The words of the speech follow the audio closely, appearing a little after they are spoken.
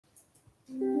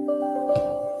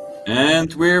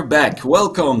And we're back.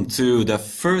 Welcome to the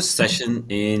first session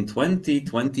in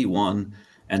 2021.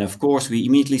 And of course, we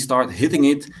immediately start hitting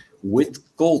it with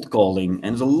cold calling.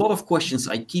 And there's a lot of questions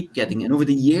I keep getting. And over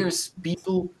the years,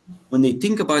 people, when they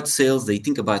think about sales, they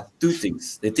think about two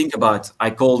things. They think about, I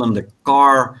call them the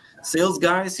car sales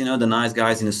guys, you know, the nice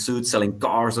guys in a suit selling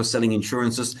cars or selling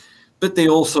insurances. But they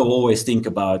also always think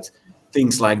about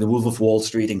things like the Wolf of Wall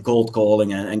Street and cold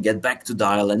calling and get back to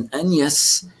dial. And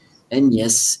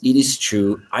yes, it is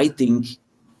true. I think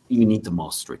you need to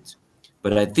master it.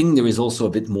 But I think there is also a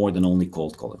bit more than only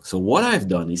cold calling. So what I've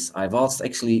done is I've asked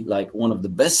actually like one of the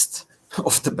best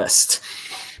of the best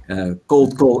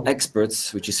cold call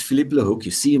experts, which is Philippe Lehouck.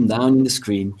 You see him down in the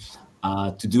screen,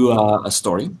 to do a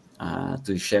story,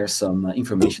 to share some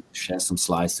information, to share some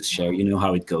slides, to share, you know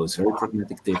how it goes, very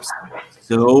pragmatic tips.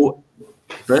 So,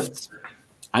 but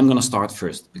I'm going to start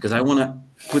first because I want to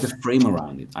put a frame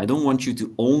around it. I don't want you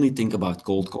to only think about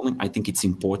cold calling. I think it's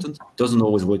important. It doesn't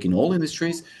always work in all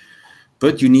industries,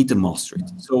 but you need to master it.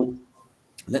 So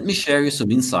let me share you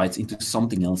some insights into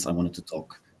something else I wanted to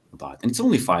talk about. And it's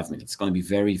only 5 minutes. It's going to be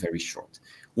very, very short.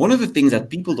 One of the things that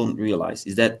people don't realize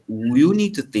is that you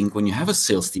need to think when you have a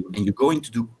sales team and you're going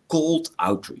to do cold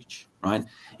outreach, right?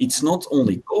 It's not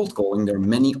only cold calling, there are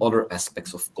many other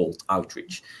aspects of cold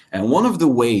outreach. And one of the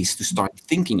ways to start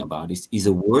thinking about it is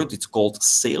a word, it's called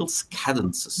sales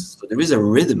cadences. So there is a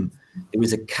rhythm, there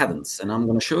is a cadence, and I'm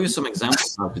going to show you some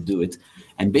examples how to do it.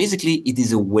 And basically, it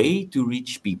is a way to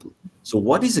reach people. So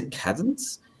what is a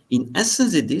cadence? In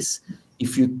essence, it is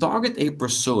if you target a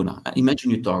persona, imagine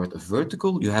you target a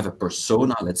vertical, you have a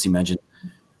persona, let's imagine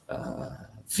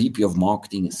VP of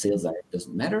marketing, a sales director,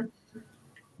 doesn't matter.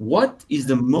 What is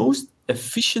the most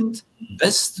efficient,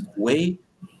 best way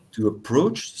to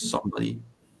approach somebody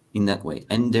in that way?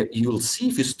 And there, you will see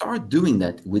if you start doing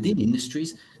that within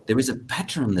industries, there is a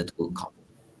pattern that will come.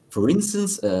 For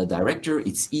instance, a director,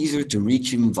 it's easier to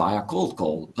reach him via cold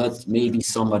call, but maybe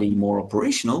somebody more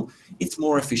operational, it's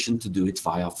more efficient to do it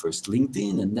via first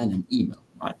LinkedIn and then an email,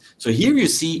 right? So here you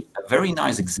see a very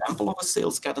nice example of a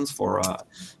sales cadence for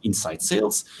inside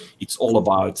sales. It's all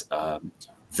about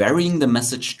varying the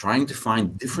message, trying to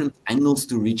find different angles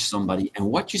to reach somebody. And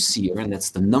what you see here, and that's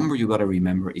the number you got to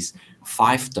remember, is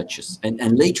 5 touches.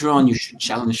 And later on, you should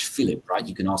challenge Philip, right?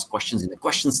 You can ask questions in the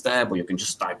questions tab, or you can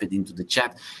just type it into the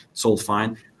chat. It's all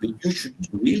fine. But you should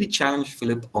really challenge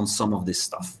Philip on some of this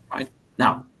stuff, right?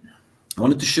 Now, I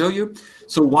wanted to show you.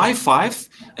 So why 5?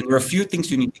 And there are a few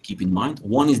things you need to keep in mind.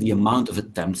 1 is the amount of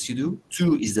attempts you do.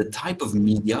 2 is the type of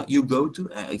media you go to.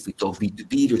 If we talk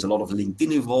B2B, there's a lot of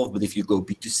LinkedIn involved. But if you go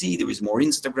B2C, there is more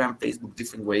Instagram, Facebook,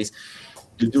 different ways.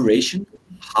 The duration,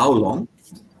 how long.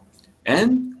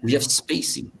 And we have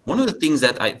spacing. One of the things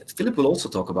that Philip will also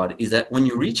talk about is that when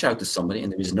you reach out to somebody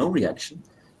and there is no reaction,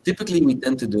 typically we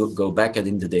tend to go back at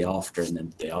him the day after and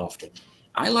then the day after.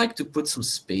 I like to put some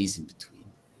space in between.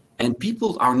 And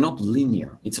people are not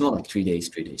linear. It's not like 3 days,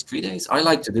 3 days, 3 days. I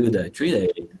like to do the 3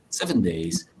 days, 7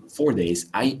 days, 4 days.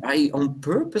 I on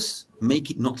purpose make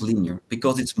it not linear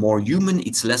because it's more human.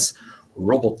 It's less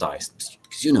robotized.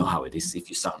 Because you know how it is. If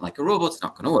you sound like a robot, it's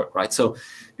not going to work, right? So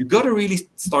you got to really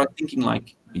start thinking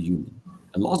like a human.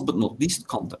 And last but not least,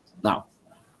 content. Now,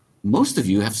 most of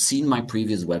you have seen my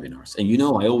previous webinars. And you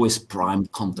know I always prime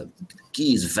content. The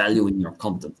key is value in your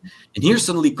content. And here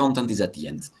suddenly content is at the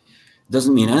end.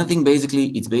 Doesn't mean anything. Basically,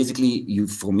 it's basically you.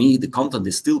 For me, the content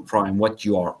is still prime, what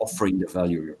you are offering, the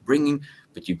value you're bringing,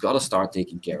 but you got to start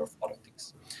taking care of other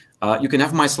things. You can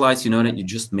have my slides. You know that you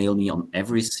just mail me on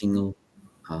every single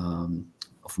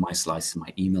of my slides in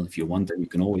my email if you want them. You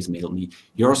can always mail me.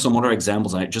 Here are some other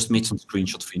examples. I just made some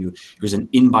screenshots for you. Here's an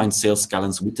inbound sales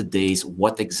cadence with the days,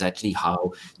 what exactly,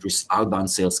 how. There's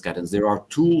outbound sales cadence. There are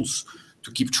tools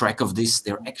to keep track of this.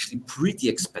 They're actually pretty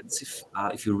expensive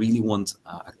if you really want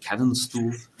a cadence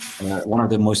tool. One of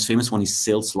the most famous one is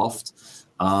Sales Loft.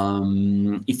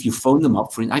 If you phone them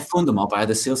up, I phoned them up. I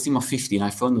had a sales team of 15. I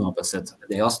phoned them up. I said,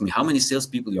 they asked me how many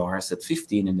salespeople you are. I said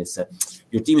 15, and they said,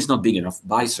 your team is not big enough.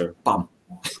 Bye, sir. Bam.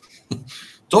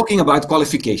 Talking about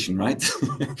qualification, right?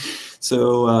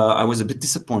 So I was a bit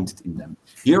disappointed in them.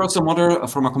 Here are some other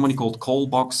from a company called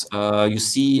Callbox. You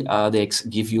see they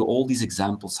give you all these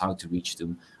examples how to reach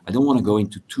them. I don't want to go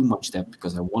into too much depth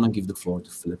because I want to give the floor to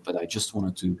Philip, but I just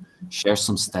wanted to share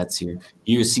some stats here.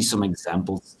 Here you see some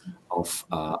examples of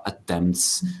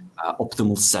attempts,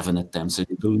 optimal 7 attempts. So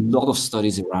they do a lot of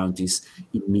studies around this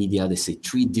in media. They say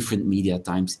 3 different media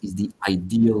times is the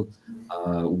ideal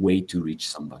way to reach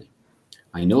somebody.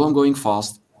 I know I'm going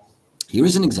fast. Here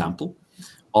is an example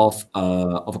of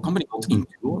a company called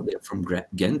Intuo. They're from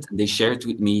Ghent, and they shared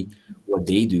with me what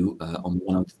they do on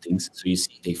one of the things. So you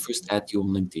see, they first add you on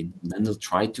LinkedIn, and then they'll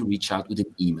try to reach out with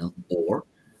an email or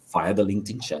via the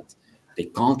LinkedIn chat. They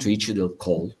can't reach you, they'll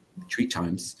call 3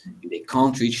 times. If they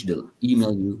can't reach you, they'll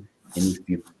email you. And if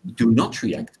you do not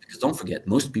react, because don't forget,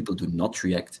 most people do not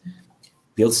react,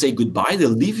 they'll say goodbye, they'll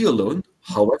leave you alone.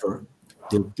 However,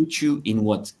 they'll put you in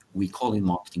what we call in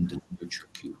marketing the nurture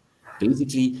queue.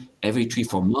 Basically, every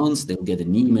 3-4 months, they'll get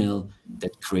an email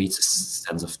that creates a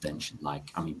sense of tension. Like,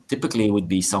 I mean, typically it would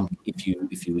be something, if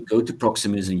you would go to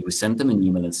Proximus and you would send them an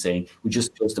email and saying, we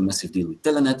just closed a massive deal with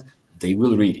Telenet, they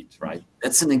will read it, right?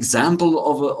 That's an example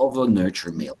of a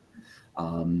nurture mail.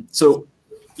 So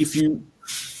if you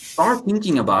start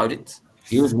thinking about it,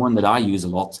 here's one that I use a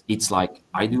lot. It's like,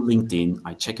 I do LinkedIn,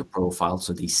 I check a profile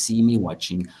so they see me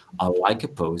watching, I'll like a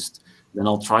post, then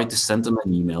I'll try to send them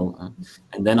an email,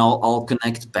 and then I'll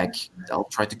connect back. I'll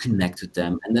try to connect with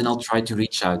them, and then I'll try to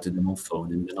reach out to them on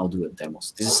phone, and then I'll do a demo.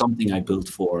 So this is something I built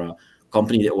for a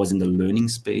company that was in the learning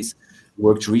space,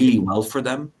 worked really well for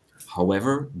them.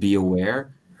 However, be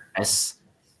aware, as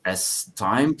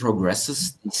time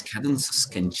progresses, these cadences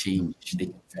can change, they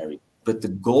can vary. But the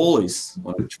goal is,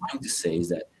 what I'm trying to say is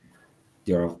that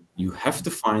you have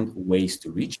to find ways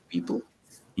to reach people.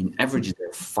 In average, there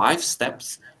are 5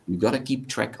 steps. You got to keep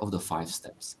track of the 5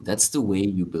 steps. That's the way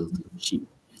you build a machine.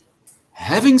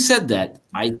 Having said that,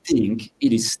 I think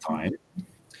it is time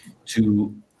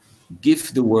to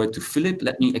give the word to Philippe.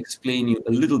 Let me explain you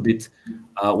a little bit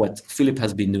what Philippe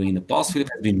has been doing in the past.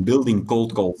 Philippe has been building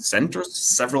cold call centers,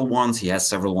 several ones. He has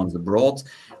several ones abroad.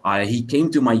 He came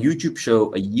to my YouTube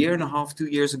show 1.5 years, 2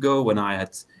 years ago, when I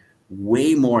had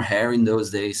way more hair in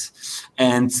those days.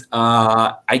 And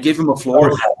I gave him a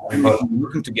floor. We've been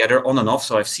working together on and off.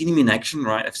 So I've seen him in action,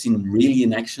 right? I've seen him really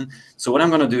in action. So what I'm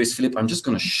going to do is, Philippe, I'm just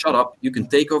going to shut up. You can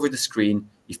take over the screen.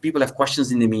 If people have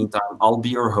questions in the meantime, I'll be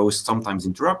your host, sometimes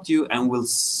interrupt you, and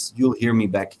you'll hear me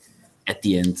back at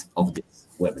the end of this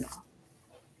webinar.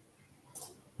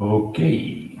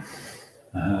 Okay.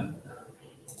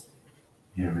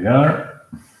 Here we are.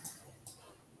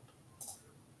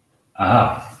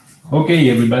 Okay,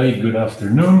 everybody, good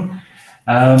afternoon.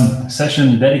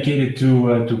 Session dedicated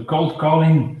to cold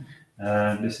calling.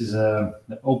 This is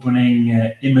the opening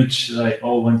image that I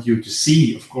all want you to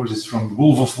see. Of course, it's from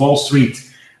Wolf of Wall Street,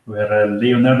 where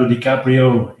Leonardo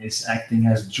DiCaprio is acting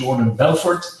as Jordan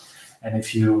Belfort. And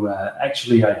if you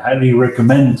actually, I highly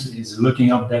recommend is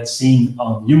looking up that scene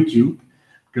on YouTube,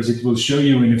 because it will show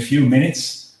you in a few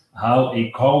minutes how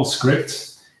a call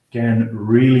script can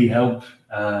really help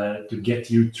to get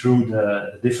you through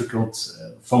the difficult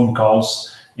phone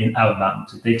calls in outbound.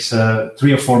 It takes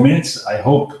 3 or 4 minutes. I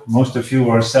hope most of you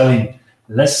are selling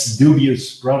less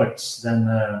dubious products than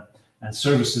and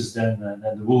services than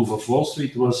the Wolf of Wall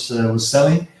Street was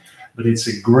selling. But it's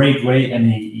a great way,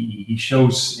 and he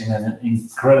shows in an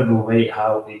incredible way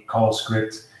how a call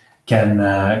script can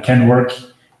work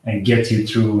and get you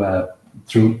through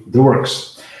the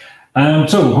works.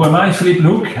 So who am I? Philippe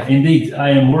Lehouck. Indeed, I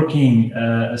am working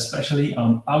especially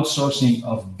on outsourcing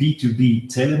of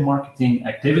B2B telemarketing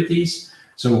activities.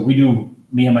 So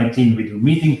me and my team, we do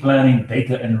meeting planning,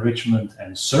 data enrichment,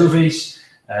 and surveys.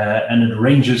 And it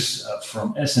ranges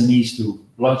from SMEs to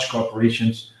large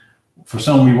corporations. For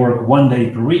some, we work 1 day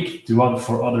per week.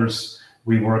 For others,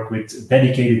 we work with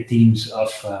dedicated teams of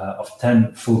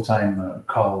 10 full-time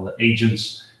call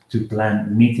agents to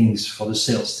plan meetings for the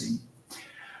sales team.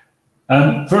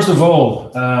 First of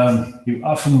all, you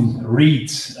often read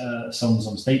some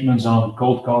statements on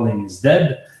cold calling is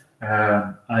dead.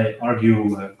 I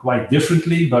argue quite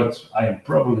differently, but I am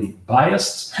probably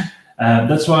biased.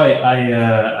 That's why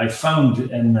I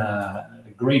found a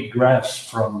great graph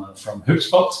from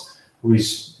HubSpot, who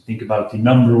is, think about the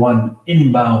 #1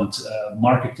 inbound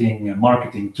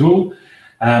marketing tool,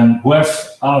 who have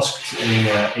asked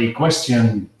a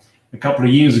question a couple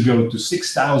of years ago to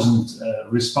 6,000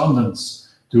 respondents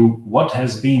to what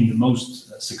has been the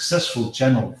most successful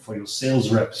channel for your sales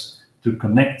reps to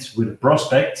connect with a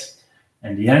prospect.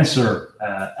 And the answer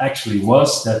actually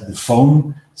was that the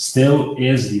phone still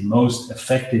is the most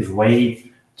effective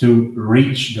way to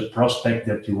reach the prospect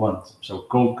that you want. So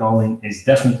cold calling is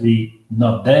definitely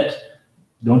not dead.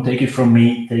 Don't take it from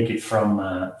me, take it from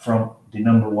the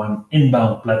 #1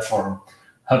 inbound platform,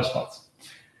 HubSpot.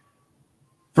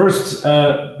 First,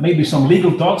 maybe some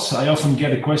legal thoughts. I often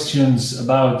get questions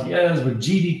about, yes, but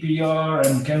GDPR,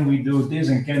 and can we do this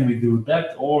and can we do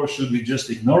that, or should we just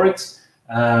ignore it?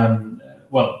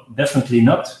 Well, definitely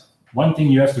not. One thing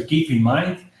you have to keep in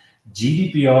mind,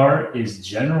 GDPR is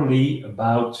generally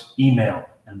about email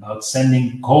and about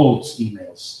sending cold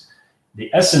emails.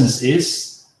 The essence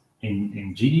is,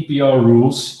 in GDPR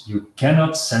rules, you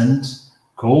cannot send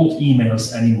cold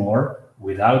emails anymore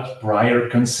without prior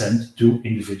consent to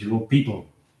individual people.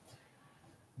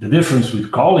 The difference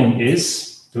with calling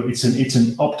is, so it's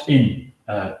an opt-in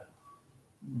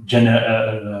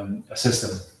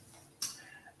system.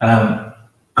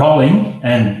 Calling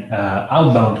and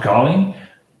outbound calling,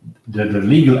 the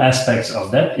legal aspects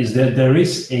of that is that there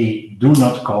is a do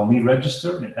not call me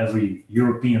register, and every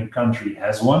European country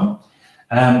has one.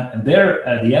 And there,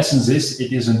 the essence is,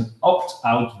 it is an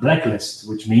opt-out blacklist,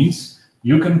 which means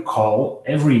you can call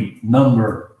every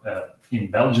number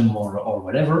in Belgium or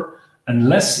whatever,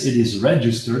 unless it is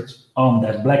registered on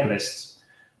that blacklist.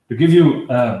 To give you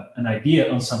an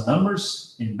idea on some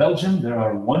numbers, in Belgium there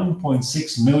are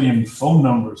 1.6 million phone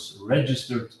numbers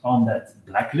registered on that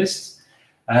blacklist.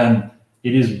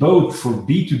 It is both for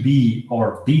B2B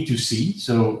or B2C,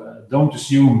 so don't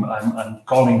assume I'm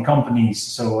calling companies,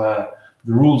 so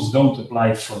the rules don't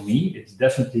apply for me. It's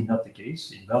definitely not the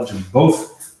case. In Belgium,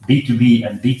 both B2B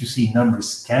and B2C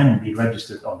numbers can be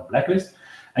registered on the blacklist,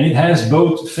 and it has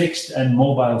both fixed and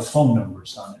mobile phone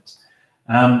numbers on it.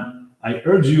 I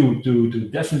urge you to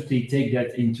definitely take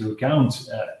that into account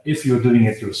if you're doing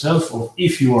it yourself or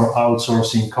if you are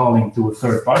outsourcing calling to a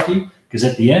third party, because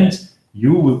at the end,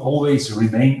 you will always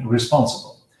remain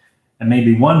responsible. And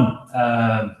maybe one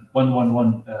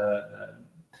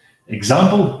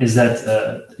example is that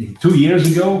 2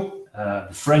 years ago,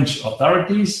 the French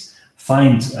authorities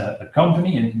fined a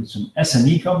company, and it's an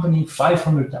SME company,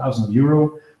 500,000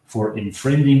 euro for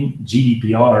infringing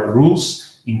GDPR rules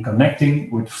in connecting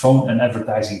with phone and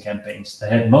advertising campaigns. They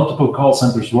had multiple call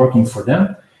centers working for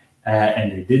them,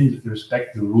 and they didn't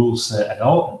respect the rules at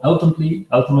all. And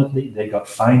ultimately, they got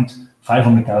fined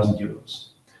 500,000 euros.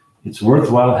 It's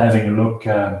worthwhile having a look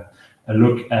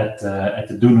at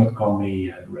the Do Not Call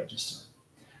Me register.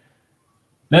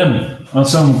 Then, on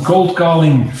some cold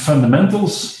calling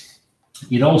fundamentals,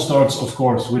 it all starts, of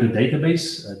course, with a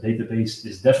database. A database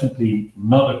is definitely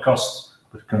not a cost,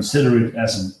 but consider it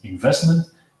as an investment.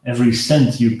 Every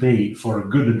cent you pay for a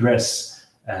good address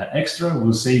extra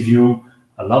will save you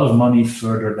a lot of money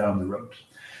further down the road.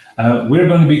 We're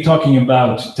going to be talking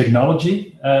about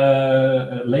technology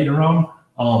later on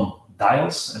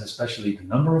dials, and especially the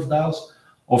number of dials.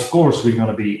 Of course, we're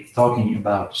going to be talking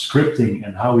about scripting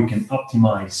and how we can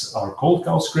optimize our cold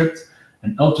call script,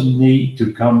 and ultimately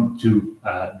to come to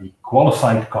the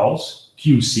qualified calls,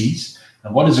 QCs.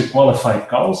 And what is a qualified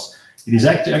calls? It is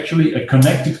actually a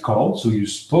connected call, so you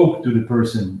spoke to the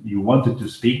person you wanted to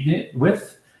speak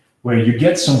with, where you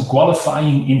get some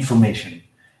qualifying information.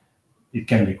 It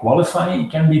can be qualifying,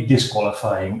 it can be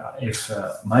disqualifying. If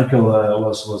Michael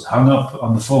was hung up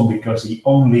on the phone because he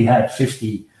only had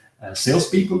 50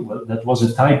 salespeople, well, that was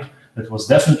a type that was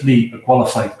definitely a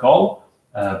qualified call,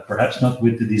 perhaps not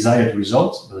with the desired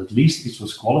results, but at least it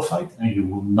was qualified, and you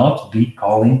will not be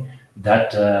calling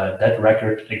that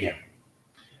record again.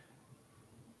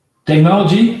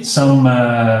 Technology, some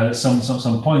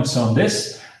points on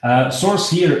this. Source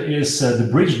here is the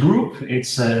Bridge Group.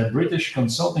 It's a British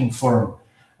consulting firm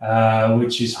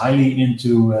which is highly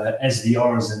into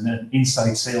SDRs and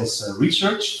inside sales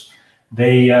research.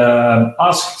 They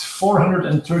asked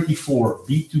 434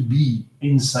 B2B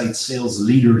inside sales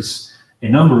leaders a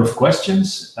number of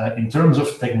questions in terms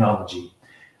of technology.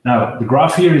 Now, the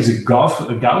graph here is a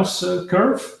Gauss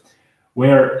curve,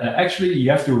 where actually you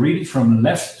have to read it from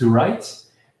left to right,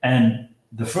 and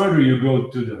the further you go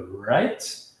to the right,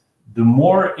 the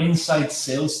more inside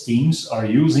sales teams are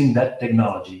using that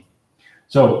technology.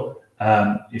 So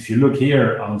if you look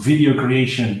here on video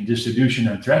creation, distribution,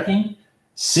 and tracking,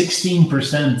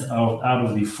 16% out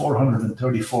of the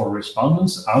 434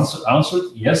 respondents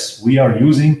answered, yes, we are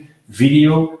using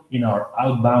video in our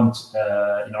outbound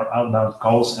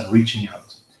calls and reaching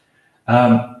out.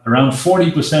 Around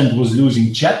 40% was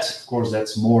using chat. Of course,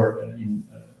 that's more in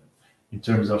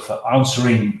terms of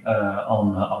answering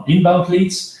on inbound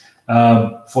leads.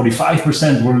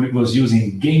 45% was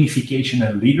using gamification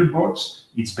and leaderboards.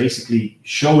 It's basically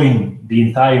showing the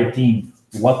entire team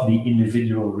what the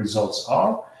individual results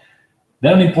are.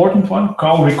 Then an important one,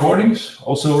 call recordings.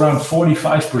 Also around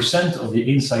 45% of the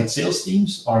inside sales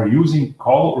teams are using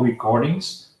call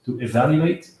recordings to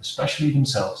evaluate, especially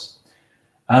themselves.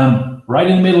 Right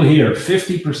in the middle here,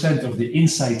 50% of the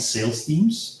inside sales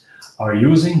teams are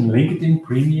using LinkedIn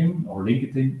Premium or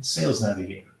LinkedIn Sales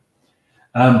Navigator.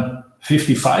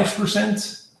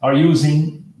 55% are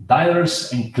using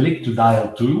dialers and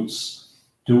click-to-dial tools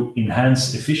to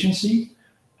enhance efficiency.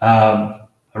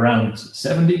 around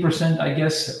 70%, I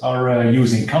guess, are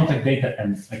using contact data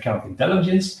and account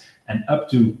intelligence, and up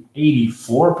to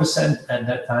 84% at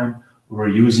that time were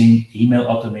using email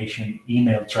automation,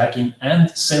 email tracking, and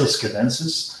sales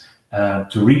cadences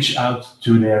to reach out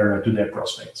to their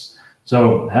prospects.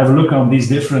 So have a look on these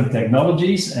different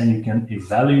technologies, and you can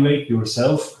evaluate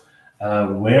yourself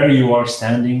where you are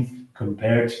standing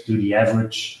compared to the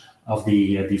average of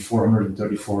the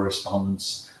 434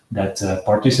 respondents that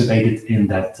participated in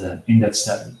that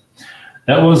study.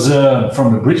 That was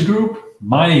from the Bridge Group.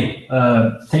 My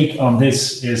take on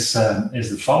this is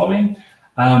the following.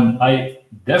 I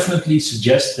definitely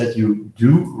suggest that you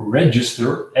do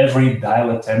register every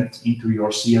dial attempt into your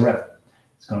CRM.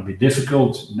 It's going to be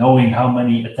difficult knowing how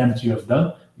many attempts you have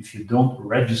done if you don't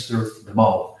register them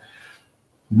all.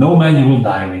 No manual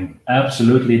dialing.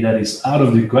 Absolutely, that is out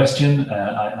of the question.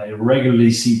 I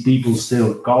regularly see people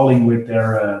still calling with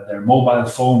their mobile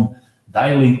phone,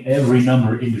 dialing every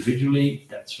number individually.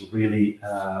 That's really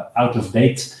out of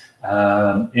date.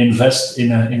 Invest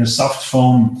in a soft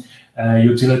phone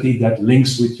utility that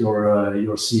links with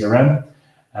your CRM.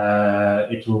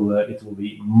 It will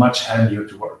be much handier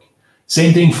to work.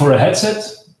 Same thing for a headset.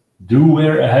 Do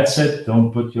wear a headset.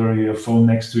 Don't put your phone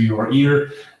next to your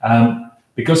ear.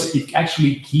 Because it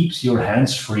actually keeps your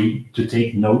hands free to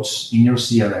take notes in your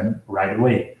CRM right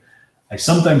away. I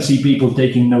sometimes see people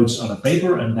taking notes on a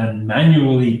paper and then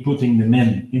manually putting them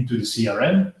into the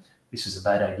CRM. This is a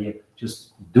bad idea.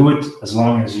 Just do it as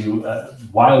long as you,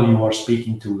 while you are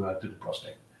speaking to the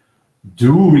prospect.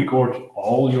 Do record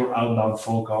all your outbound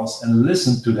phone calls and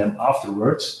listen to them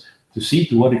afterwards to see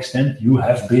to what extent you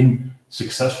have been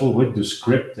successful with the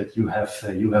script that you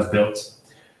have built.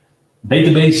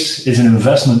 Database is an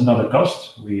investment, not a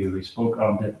cost. We spoke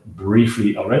on that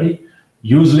briefly already.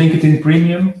 Use LinkedIn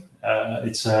Premium.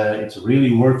 It's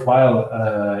really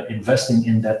worthwhile investing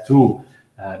in that tool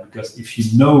because if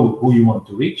you know who you want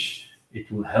to reach,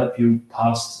 it will help you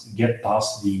get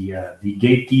past the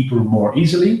gatekeeper more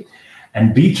easily,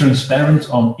 and be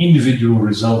transparent on individual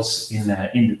results in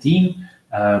the team.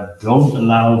 Don't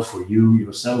allow for you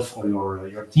yourself or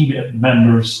your team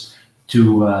members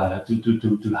to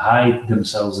hide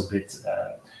themselves a bit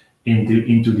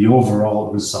into the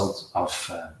overall result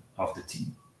of the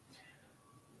team.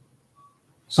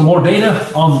 Some more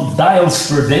data on dials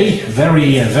per day,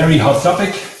 very hot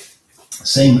topic.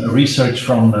 Same research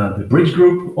from the Bridge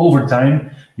Group. Over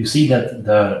time, you see that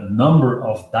the number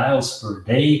of dials per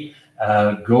day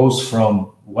goes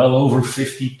from well over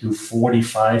 50 to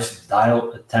 45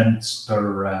 dial attempts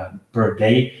per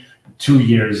day 2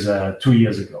 years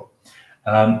ago.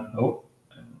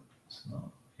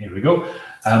 Here we go.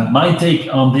 My take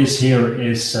on this here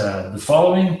is the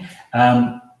following.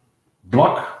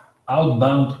 Block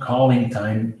outbound calling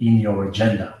time in your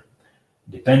agenda.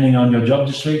 Depending on your job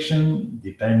description,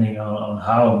 depending on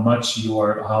how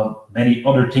many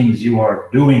other things you are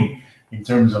doing in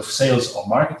terms of sales or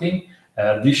marketing,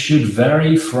 this should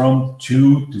vary from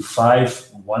 2 to 5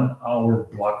 1-hour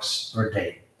blocks per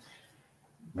day.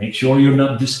 Make sure you're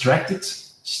not distracted.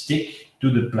 Stick to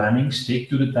the planning, stick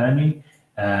to the timing,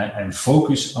 and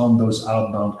focus on those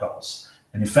outbound calls.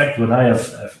 And in fact, what I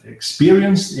have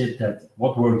experienced is that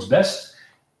what works best,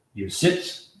 you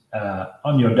sit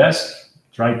on your desk,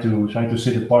 try to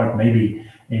sit apart, maybe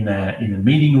in a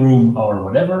meeting room or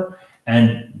whatever,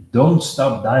 and don't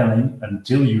stop dialing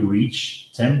until you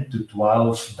reach 10 to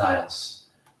 12 dials.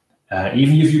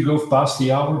 Even if you go past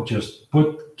the hour, just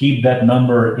keep that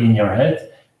number in your head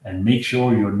and make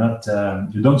sure you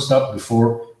don't stop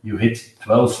before you hit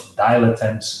 12 dial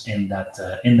attempts in that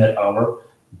hour.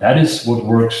 That is what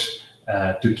works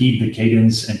to keep the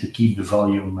cadence and to keep the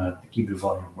volume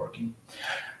working.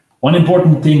 One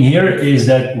important thing here is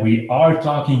that we are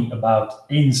talking about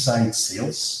inside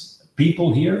sales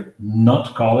people here,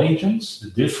 not call agents.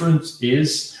 The difference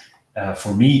is,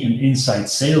 for me, an inside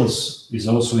sales is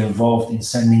also involved in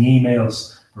sending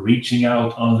emails, reaching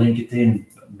out on LinkedIn,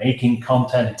 making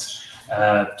content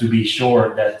to make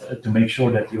sure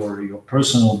that your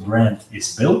personal brand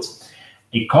is built.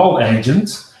 A call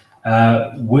agent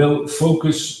will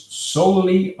focus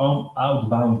solely on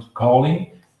outbound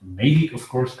calling, maybe, of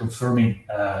course, confirming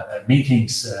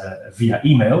meetings via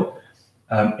email.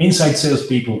 Inside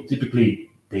salespeople, typically,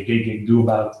 they do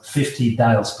about 50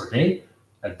 dials per day.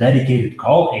 A dedicated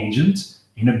call agent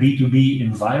in a B2B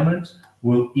environment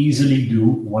will easily do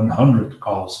 100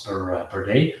 calls per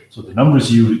day. So the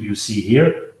numbers you see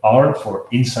here are for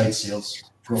inside sales.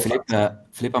 Philippe,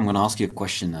 I'm going to ask you a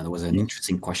question. There was an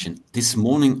interesting question. This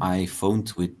morning, I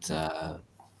phoned with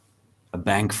a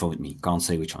bank phoned me, can't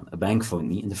say which one, a bank phoned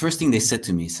me. And the first thing they said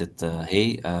to me said,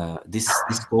 hey, this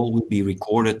call will be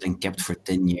recorded and kept for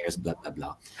 10 years, blah, blah,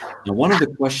 blah. Now, one of the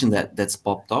questions that's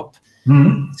popped up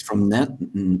is from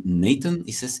Nathan.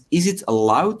 He says, is it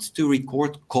allowed to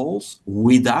record calls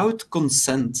without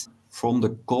consent from the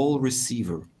call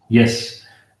receiver? Yes,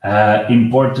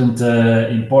 important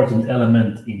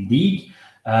element indeed.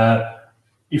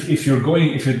 If you're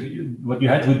going, what you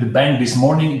had with the bank this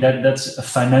morning, that's a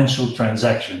financial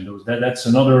transaction. That's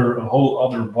a whole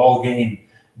other ball game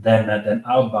than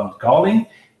outbound calling.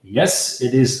 Yes,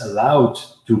 it is allowed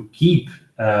to keep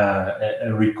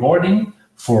a recording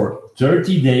for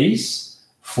 30 days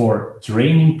for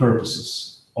training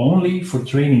purposes, only for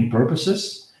training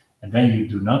purposes, and then you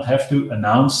do not have to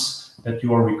announce that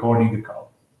you are recording the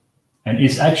call. And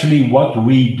it's actually what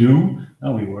we do.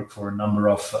 Now, we work for a number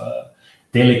of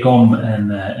telecom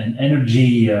and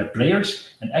energy players,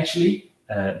 and actually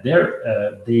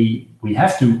we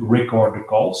have to record the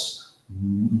calls,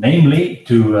 namely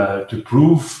to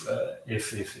prove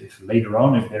if later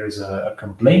on if there is a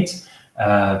complaint,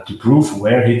 to prove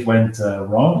where it went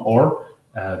wrong, or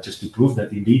just to prove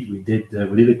that indeed we did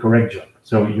a correct job.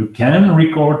 So you can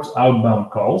record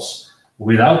outbound calls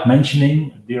without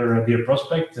mentioning, dear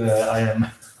prospect,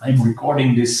 I'm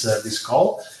recording this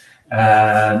call.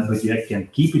 But you can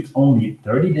keep it only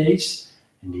 30 days,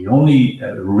 and the only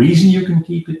reason you can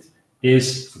keep it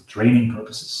is for training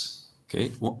purposes. Okay,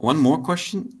 one more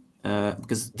question,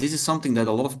 because this is something that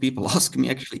a lot of people ask me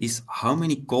actually, is how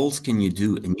many calls can you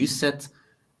do? And you said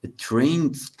a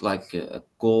trained, like a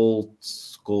call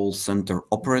center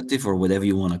operative or whatever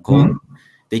you want to call it,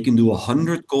 they can do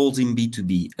 100 calls in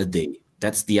B2B a day.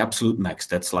 That's the absolute max.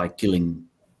 That's like killing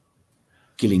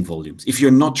volumes. If you're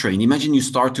not trained, imagine you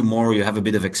start tomorrow, you have a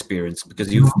bit of experience because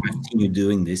I've seen you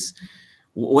doing this.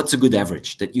 What's a good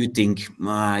average that you think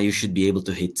you should be able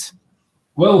to hit?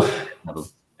 Well,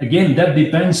 again, that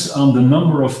depends on the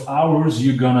number of hours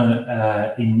you're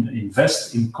gonna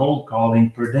invest in cold calling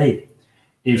per day.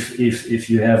 If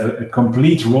you have a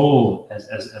complete role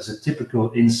as a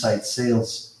typical inside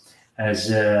sales, as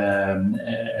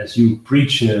you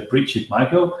preach it,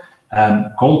 Michael.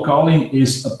 Cold calling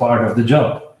is a part of the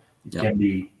job. It can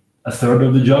be a third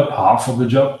of the job, half of the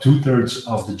job, 2/3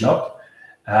 of the job.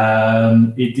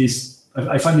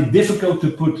 I find it difficult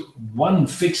to put one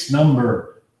fixed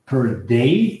number per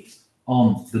day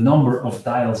on the number of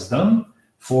dials done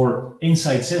for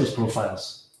inside sales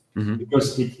profiles,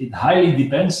 because it highly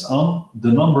depends on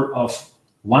the number of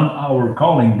 1 hour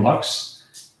calling blocks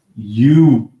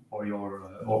you or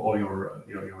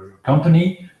your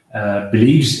company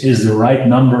believes is the right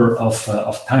number of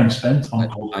time spent on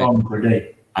cold calling per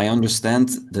day. I understand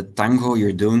the tango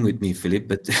you're doing with me, Philippe,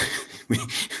 but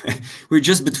we're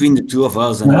just between the two of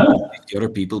us and the other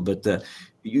people. But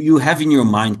you have in your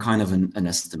mind kind of an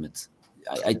estimate.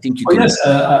 I think you can. Yes,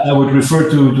 I would refer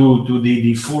to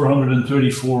the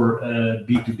 434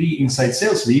 B2B inside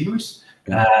sales levers.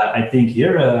 I think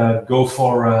here go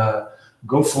for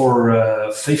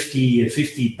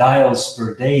 50 dials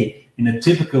per day in a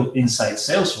typical inside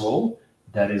sales role.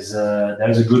 That is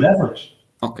a good average.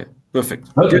 Okay,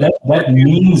 perfect. But that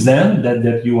means then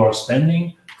that you are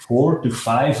spending 4 to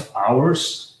 5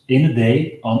 hours in a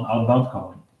day on outbound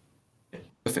calling.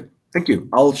 Perfect. Thank you.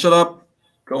 I'll shut up.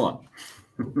 Go on.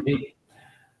 Okay.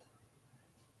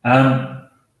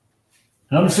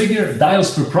 Another figure,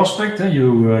 dials per prospect.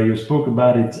 You spoke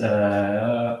about it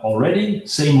already.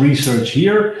 Same research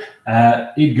here.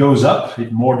 It goes up.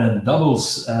 It more than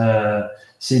doubles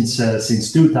since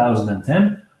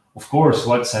 2010. Of course,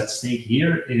 what's at stake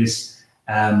here is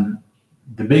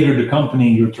the bigger the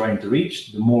company you're trying to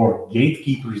reach, the more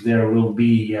gatekeepers there will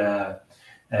be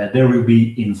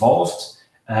involved.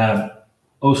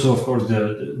 Also, of course,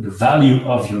 the value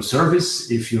of your service.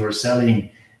 If you're selling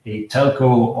a telco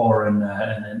or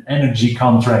an energy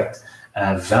contract,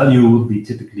 value would be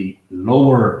typically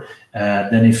lower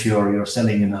than if you're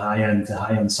selling a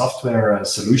high-end software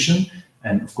solution.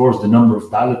 And of course, the number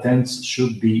of dial attempts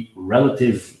should be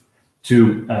relative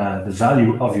to the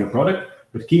value of your product.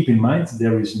 But keep in mind,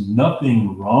 there is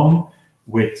nothing wrong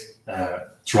with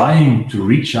trying to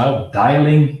reach out,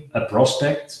 dialing a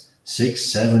prospect 6,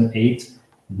 7, 8,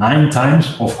 9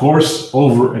 times, of course,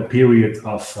 over a period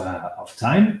of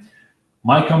time.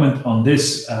 My comment on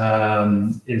this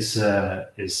is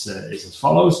as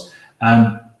follows.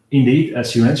 Indeed,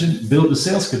 as you mentioned, build a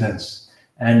sales cadence.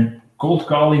 And cold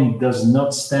calling does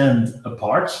not stand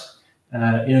apart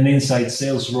in an inside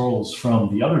sales roles from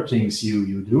the other things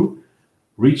you do.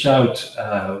 Reach out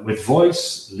with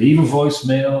voice, leave a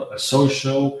voicemail, a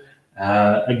social,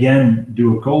 Again,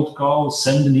 do a cold call,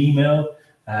 send an email,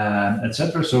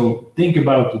 etc. So think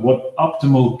about what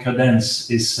optimal cadence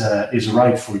is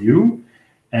right for you,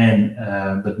 and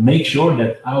but make sure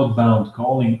that outbound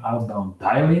calling, outbound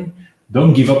dialing,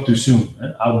 don't give up too soon.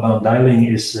 Outbound dialing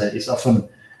is often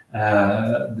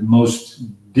the most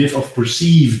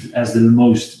perceived as the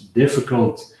most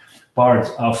difficult part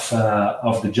of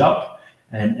the job,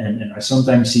 and I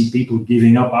sometimes see people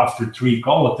giving up after 3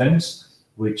 call attempts,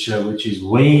 which is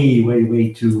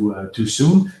way too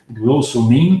soon. It will also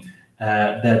mean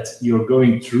that you're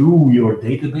going through your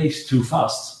database too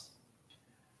fast,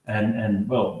 and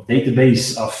well,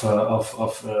 database of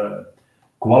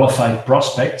qualified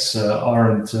prospects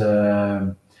are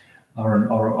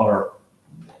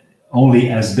only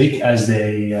as big as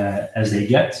they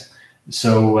get.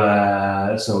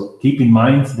 So keep in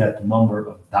mind that the number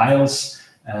of dials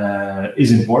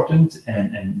is important,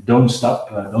 and don't stop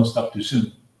too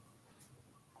soon.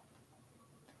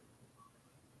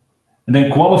 And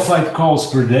then qualified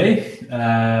calls per day.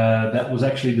 That was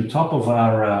actually the top of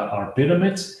our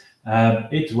pyramid.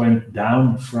 It went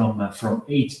down from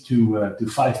 8 to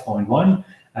 5.1.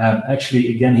 Actually,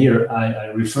 again here I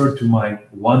refer to my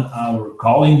 1 hour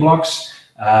calling blocks.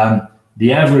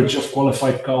 The average of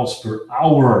qualified calls per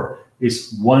hour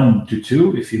is 1 to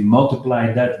 2. If you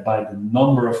multiply that by the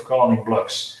number of calling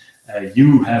blocks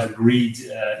you have agreed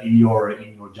in your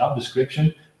job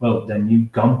description, well, then you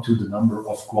come to the number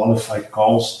of qualified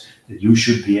calls that you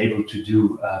should be able to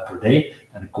do per day.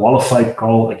 And a qualified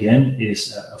call, again,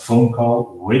 is a phone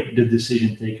call with the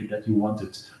decision taker that you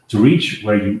wanted to reach,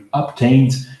 where you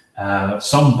obtained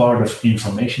some part of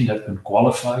information that can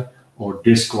qualify or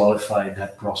disqualify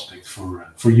that prospect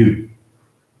for you.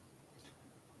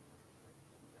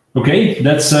 Okay,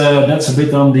 that's a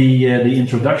bit on the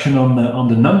introduction on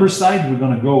the number side. We're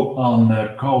going to go on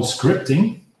call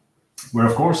scripting, where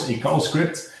of course a call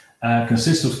script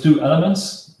consists of 2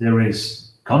 elements. There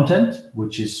is content,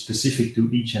 which is specific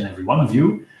to each and every one of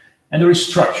you, and there is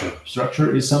structure.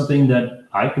 Structure is something that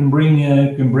I can bring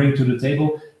to the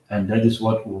table, and that is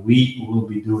what we will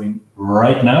be doing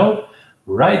right now,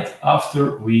 right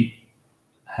after we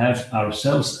have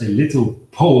ourselves a little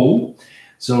poll.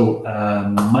 So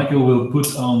Michael will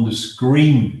put on the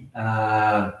screen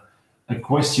a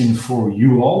question for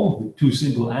you all with 2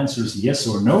 simple answers, yes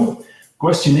or no.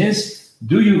 Question is,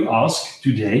 do you ask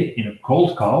today in a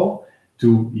cold call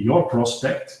to your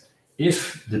prospect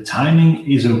if the timing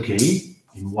is okay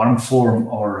in one form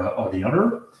or the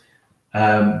other?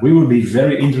 We will be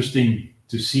very interesting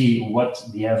to see what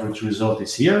the average result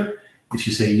is here. If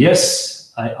you say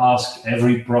yes, I ask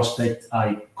every prospect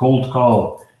I cold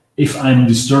call if I'm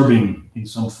disturbing in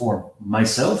some form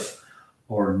myself,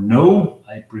 or no,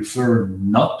 I prefer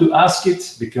not to ask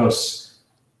it because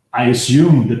I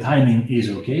assume the timing is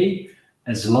okay,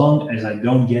 as long as I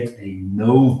don't get a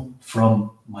no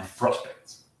from my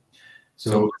prospect.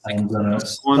 So I'm gonna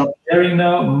stop sharing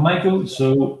now, Michael.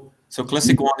 So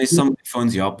classic one is somebody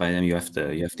phones you up and you have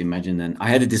to imagine. And I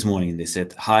had it this morning. They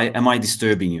said, "Hi, am I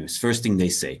disturbing you?" It's first thing they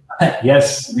say.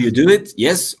 Yes. Do you do it?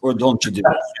 Yes, or don't you do it?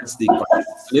 That's the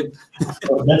flip.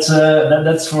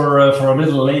 That's for a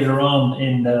little later on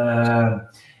in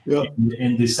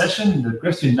this session. The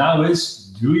question now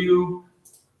is, do you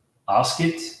ask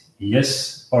it,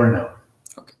 yes or no?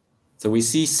 Okay. So we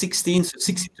see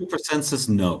 62% says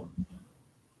no.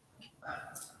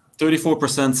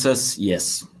 34% says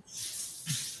yes.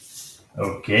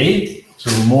 Okay,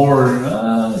 so more,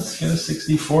 let's go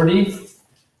 60-40.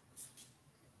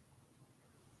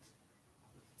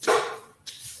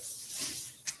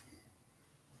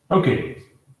 Okay,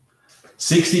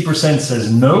 60%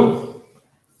 says no,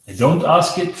 I don't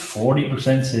ask it.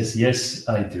 40% says yes,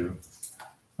 I do.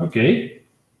 Okay,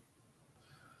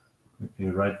 let me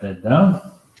write that down.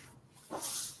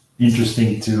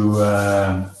 Interesting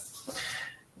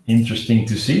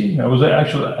to see. I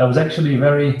was actually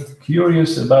very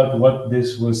curious about what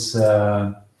this was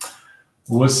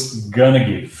gonna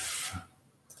give.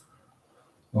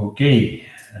 Okay,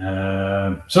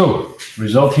 so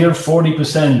result here: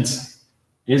 40%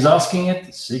 is asking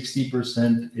it,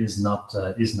 60% is not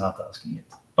asking it.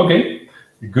 Okay,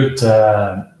 good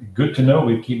to know.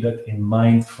 We keep that in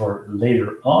mind for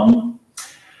later on.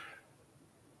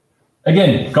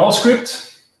 Again, call script.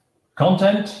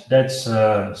 Content, that's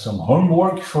some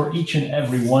homework for each and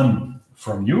every one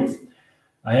from you.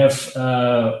 I have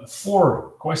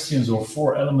 4 questions or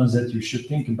 4 elements that you should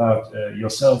think about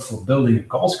yourself for building a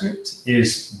call script.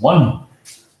 Is 1,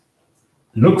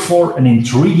 look for an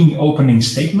intriguing opening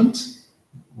statement.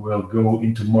 We'll go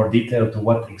into more detail to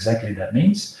what exactly that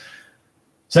means.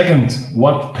 Second,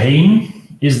 what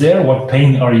pain is there? What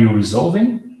pain are you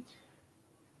resolving?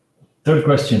 Third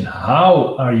question,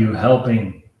 how are you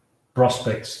helping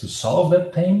prospects to solve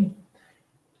that pain?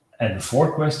 And the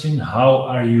fourth question, how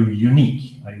are you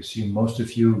unique? I assume most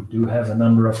of you do have a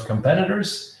number of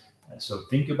competitors. So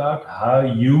think about how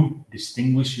you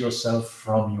distinguish yourself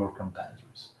from your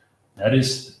competitors. That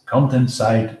is the content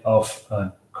side of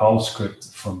a call script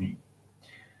for me.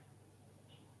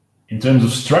 In terms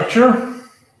of structure,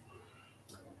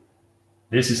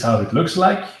 this is how it looks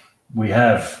like. We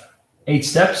have 8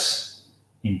 steps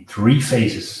in 3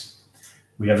 phases.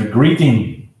 We have a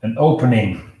greeting, an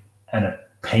opening, and a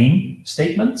pain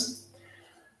statement.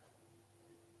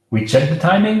 We check the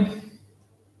timing.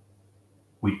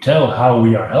 We tell how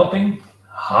we are helping,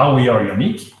 how we are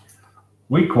unique.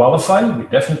 We qualify. We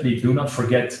definitely do not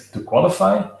forget to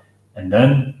qualify. And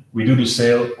then we do the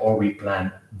sale or we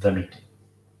plan the meeting.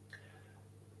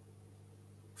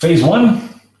 Phase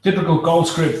 1, typical call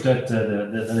script that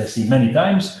I see many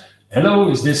times.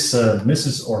 Hello, is this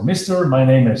Mrs. or Mr.? My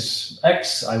name is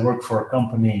X. I work for a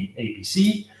company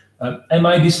ABC. Am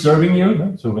I disturbing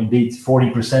you? So indeed,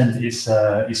 40%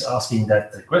 is asking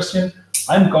that question.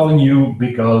 I'm calling you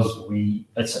because we,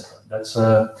 etc. That's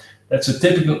a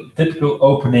typical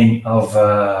opening of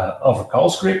a call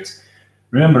script.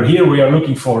 Remember, here we are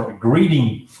looking for a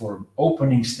greeting, for an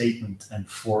opening statement, and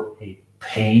for a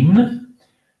pain.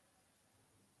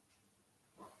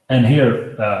 And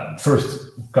here, first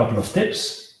couple of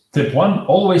tips. Tip 1: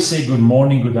 always say good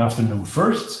morning, good afternoon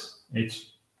first.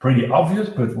 It's pretty obvious,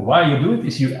 but why you do it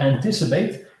is you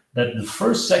anticipate that the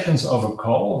first seconds of a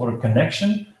call or a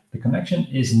connection, the connection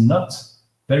is not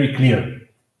very clear.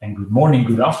 And good morning,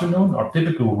 good afternoon are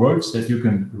typical words that you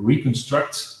can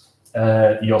reconstruct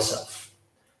yourself.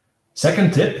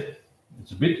 Second tip,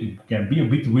 it can be a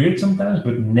bit weird sometimes,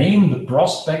 but name the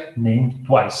prospect name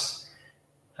twice.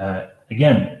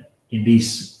 Again, in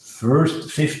these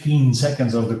first 15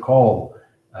 seconds of the call,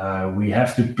 we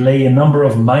have to play a number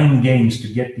of mind games to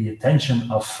get the attention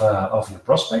of your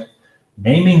prospect.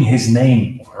 Naming his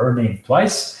name or her name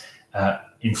twice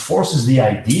enforces the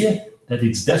idea that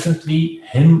it's definitely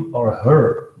him or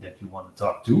her that you want to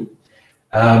talk to.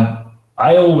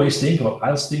 I always think, or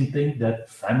I still think, that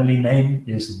family name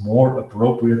is more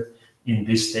appropriate in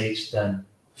this stage than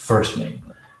first name,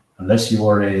 unless you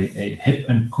are a hip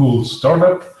and cool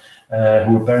startup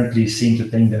who apparently seem to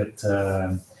think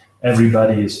that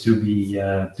everybody is to be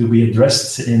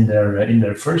addressed in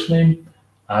their first name.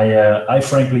 I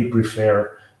frankly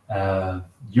prefer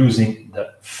using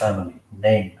the family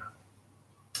name.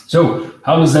 So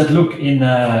how does that look in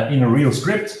a real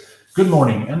script? Good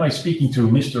morning. Am I speaking to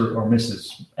Mr. or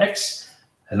Mrs. X?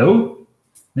 Hello,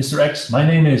 Mr. X. My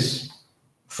name is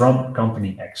from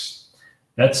company X.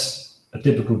 That's a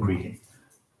typical greeting.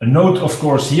 A note, of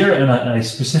course, here, and I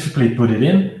specifically put it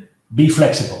in: be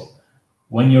flexible.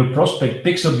 When your prospect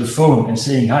picks up the phone and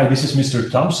saying, "Hi, this is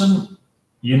Mr. Thompson,"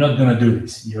 you're not going to do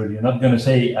this. You're not going to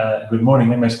say, "Good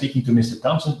morning, am I speaking to Mr.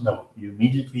 Thompson?" No, you're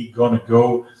immediately going to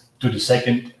go to the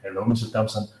second. "Hello, Mr.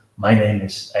 Thompson. My name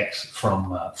is X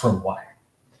from Y."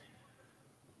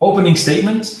 Opening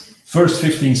statement. First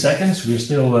 15 seconds. We're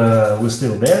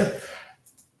still there.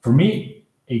 For me,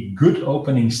 a good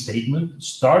opening statement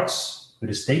starts with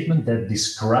a statement that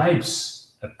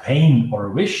describes a pain or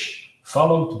a wish,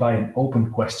 followed by an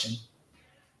open question.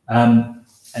 And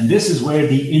this is where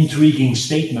the intriguing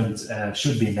statement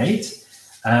should be made.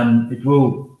 It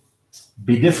will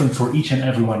be different for each and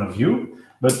every one of you,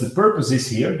 but the purpose is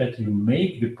here that you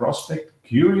make the prospect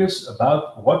curious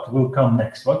about what will come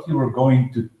next, what you are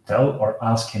going to tell or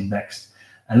ask him next.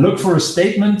 And look for a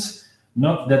statement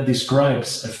not that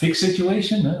describes a fixed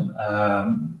situation.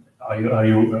 Are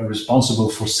you responsible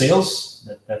for sales?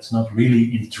 That's not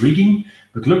really intriguing,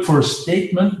 but look for a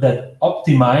statement that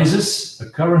optimizes the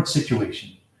current situation.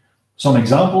 Some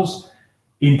examples: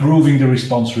 improving the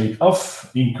response rate of,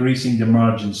 increasing the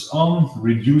margins on,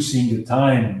 reducing the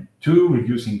time to,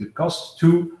 reducing the cost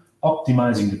to,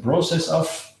 optimizing the process of,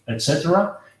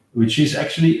 etc., which is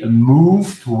actually a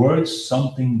move towards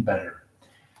something better.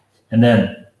 And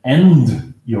then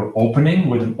end your opening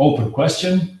with an open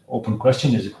question. Open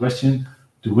question is a question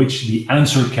to which the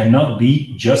answer cannot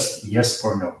be just yes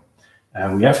or no.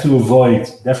 We have to avoid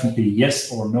definitely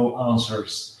yes or no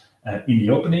answers in the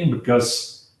opening,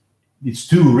 because it's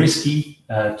too risky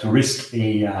to risk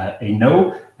a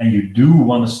no, and you do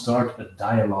want to start a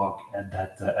dialogue at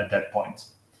that point.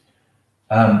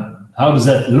 How does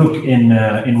that look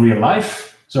in real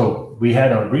life? So we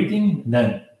had our greeting,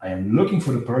 then I am looking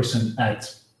for the person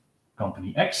at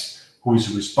company X who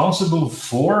is responsible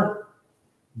for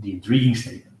the intriguing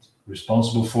statement,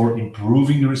 responsible for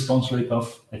improving the response rate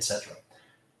of, etc.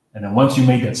 And then once you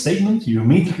make that statement, you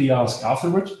immediately ask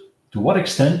afterwards, to what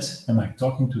extent am I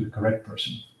talking to the correct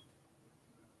person?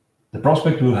 The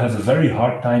prospect will have a very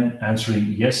hard time answering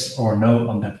yes or no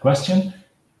on that question,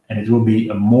 and it will be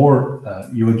a more,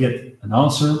 you will get an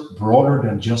answer broader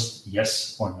than just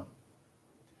yes or no.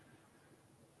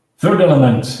 Third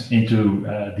element into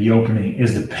the opening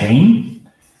is the pain.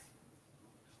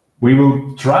 We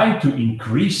will try to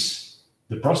increase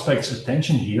the prospect's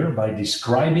attention here by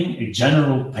describing a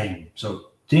general pain.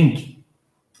 So think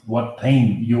what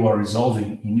pain you are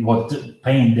resolving, in what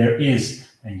pain there is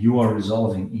and you are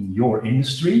resolving in your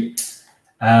industry,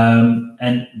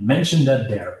 and mention that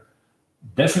there.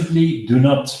 Definitely do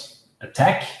not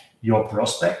attack your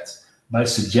prospect by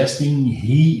suggesting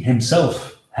he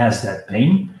himself has that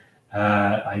pain.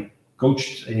 I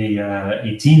coached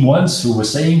a team once who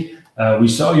was saying, we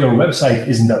saw your website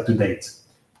isn't up to date.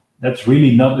 That's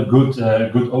really not a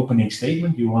good opening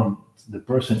statement. You want the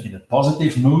person in a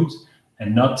positive mood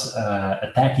and not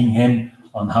attacking him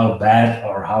on how bad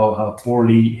or how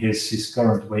poorly his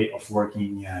current way of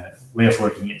working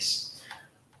is.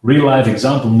 Real life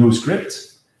example, new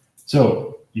script.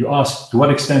 So you ask, to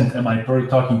what extent am I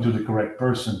talking to the correct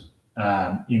person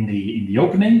in the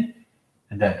opening?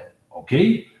 And then,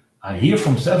 okay, I hear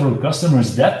from several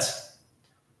customers that,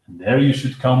 and there you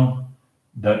should come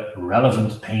the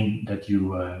relevant pain that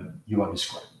you are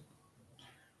describing.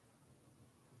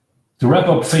 To wrap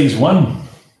up phase one,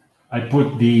 I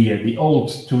put the old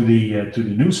to the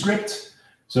new script.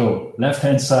 So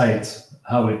left-hand side,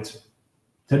 how it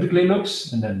typically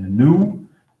looks, and then the new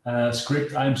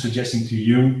script I'm suggesting to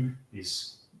you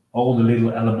is all the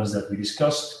little elements that we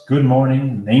discussed. Good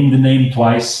morning, name the name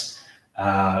twice,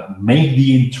 make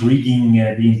the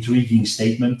intriguing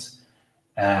statement,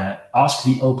 ask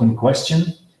the open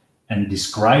question, and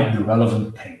describe the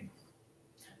relevant pain.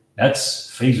 That's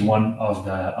phase one of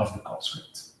the call script.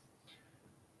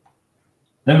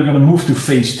 Then we're going to move to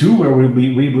phase two, where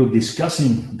we will be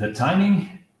discussing the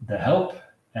timing, the help,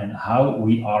 and how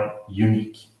we are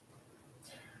unique.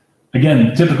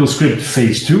 Again, typical script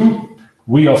phase two,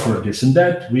 we offer this and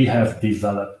that, we have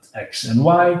developed X and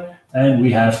Y, and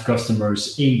we have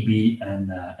customers A, B,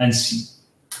 and C.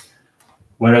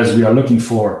 Whereas we are looking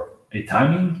for a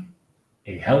timing,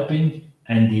 a helping,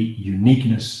 and the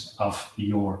uniqueness of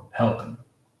your helping.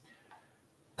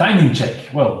 Timing check.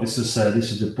 Well, this is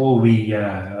the poll we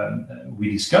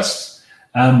discussed.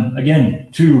 Again,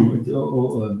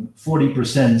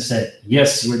 40% said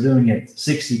yes, we're doing it.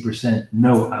 60%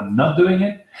 no, I'm not doing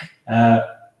it.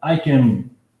 I can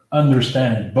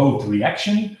understand both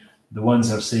reaction. The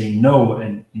ones are saying no,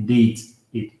 and indeed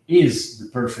it is the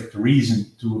perfect reason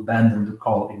to abandon the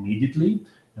call immediately.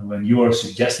 And when you are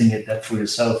suggesting that for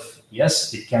yourself,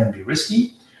 yes, it can be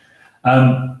risky.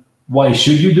 Why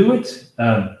should you do it?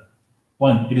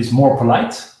 One, it is more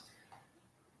polite,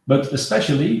 but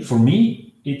especially for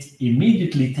me, it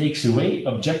immediately takes away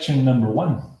objection number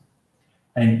one.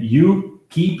 And you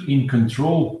keep in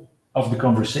control of the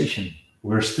conversation.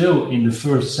 We're still in the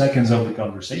first seconds of the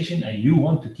conversation, and you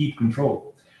want to keep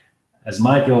control. As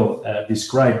Michael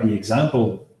described the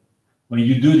example, when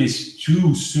you do this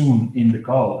too soon in the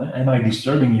call, am I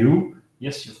disturbing you?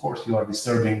 Yes, of course you are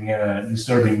disturbing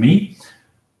me.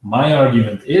 My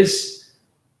argument is,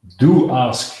 do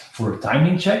ask for a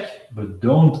timing check, but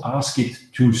don't ask it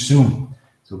too soon.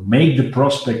 So make the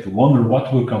prospect wonder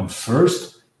what will come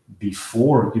first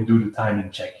before you do the timing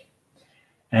check.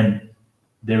 And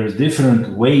there is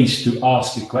different ways to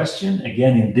ask a question.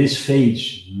 Again, in this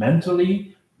phase,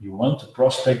 mentally, you want the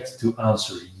prospect to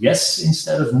answer yes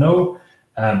instead of no.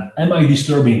 Am I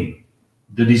disturbing?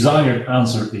 The desired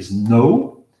answer is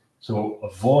no. So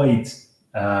avoid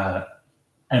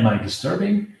am I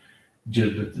disturbing?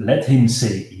 Just let him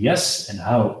say yes. And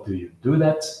how do you do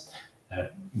that?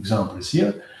 Example is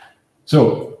here.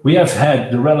 So we have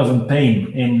had the relevant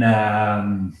pain in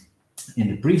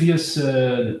the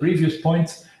previous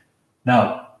point.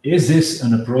 Now, is this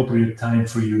an appropriate time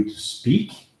for you to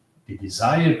speak? The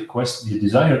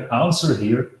desired answer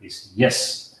here is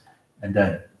yes. And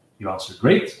then you answer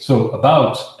great. So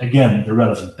about, again, the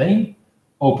relevant pain,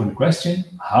 open question.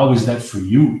 How is that for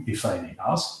you, if I may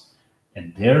ask?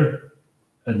 And there,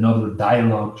 another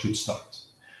dialogue should start.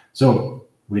 So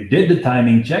we did the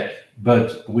timing check,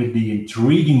 but with the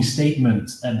intriguing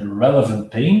statement and the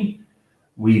relevant pain,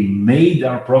 we made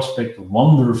our prospect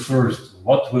wonder first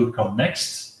what will come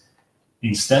next,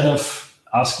 instead of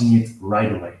asking it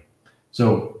right away.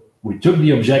 So we took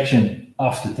the objection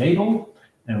off the table,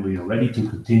 and we are ready to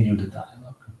continue the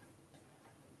dialogue.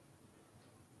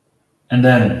 And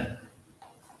then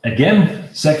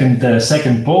again, second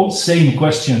poll, same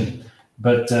question,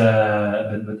 but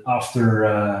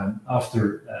after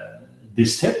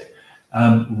this tip,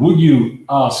 would you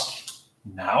ask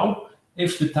now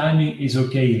if the timing is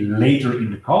okay later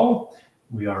in the call?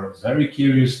 We are very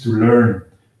curious to learn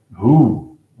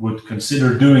who would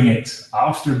consider doing it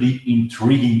after the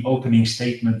intriguing opening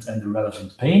statement and the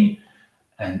relevant pain,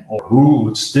 and or who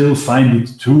would still find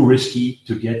it too risky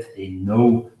to get a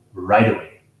no right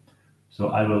away. So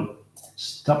I will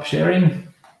stop sharing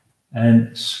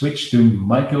and switch to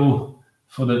Michael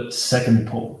for the second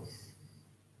poll.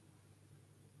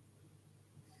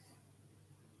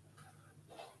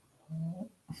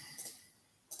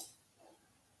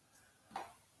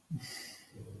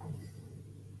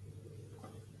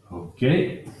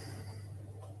 Okay.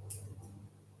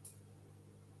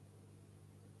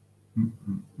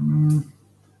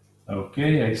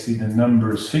 Okay, I see the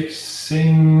numbers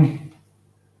fixing.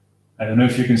 I don't know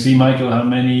if you can see, Michael, how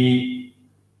many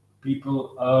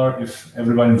people are, if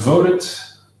everyone voted.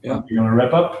 Yeah. You're gonna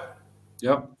wrap up?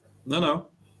 Yeah. No.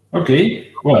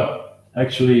 Okay, well,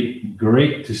 actually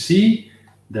great to see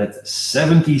that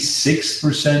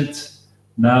 76%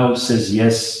 now says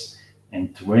yes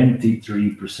and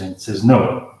 23% says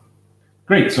no.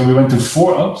 Great, so we went to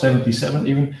 77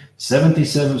 even,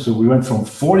 77, so we went from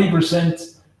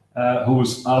 40% who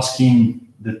was asking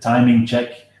the timing check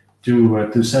to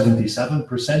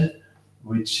 77%,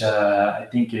 which I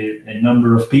think a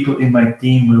number of people in my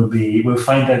team will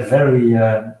find that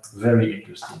very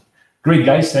interesting. Great,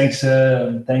 guys, thanks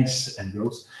and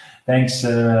girls, thanks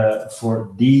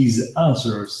for these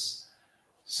answers.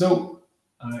 So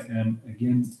I am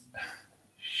again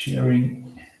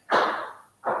sharing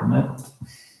that.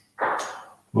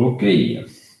 Okay.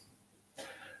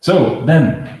 So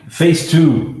then phase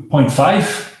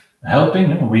 2.5,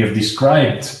 helping. We have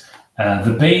described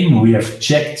the pain. We have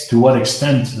checked to what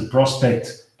extent the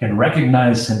prospect can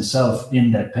recognize himself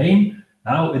in that pain.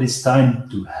 Now it is time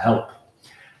to help.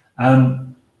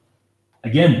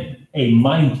 Again, a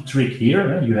mind trick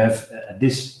here. You have at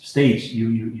this stage,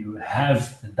 you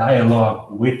have a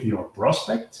dialogue with your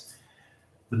prospect,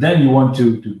 but then you want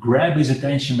to grab his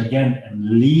attention again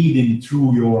and lead him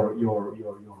through your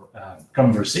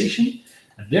conversation.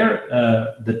 And there,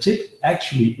 the tip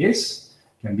actually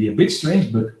can be a bit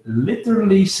strange, but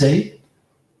literally say,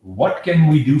 what can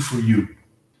we do for you?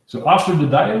 So after the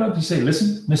dialogue, you say,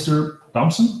 listen, Mr.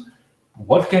 Thompson,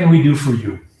 what can we do for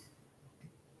you?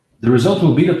 The result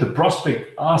will be that the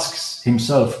prospect asks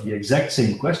himself the exact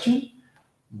same question,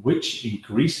 which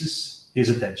increases his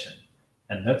attention.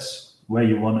 And that's where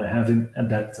you want to have him at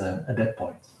that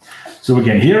point. So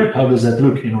again, here, how does that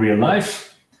look in real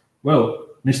life? Well,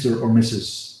 Mr. or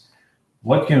Mrs.,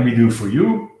 what can we do for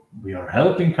you? We are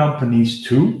helping companies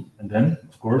to, and then,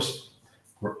 of course,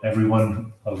 for every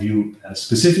one of you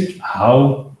specific,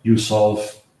 how you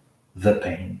solve the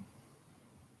pain.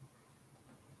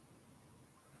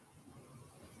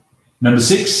 Number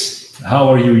 6, how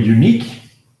are you unique?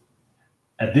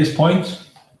 At this point,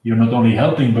 you're not only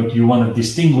helping, but you want to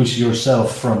distinguish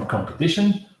yourself from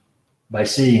competition by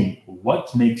saying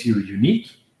what makes you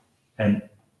unique and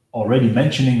already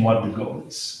mentioning what the goal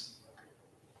is.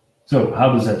 So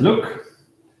how does that look?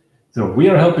 So we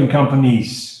are helping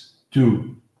companies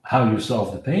to how you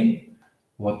solve the pain.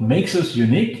 What makes us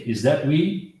unique is that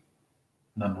we,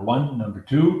 number 1, number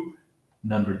 2,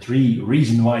 number 3,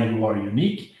 reason why you are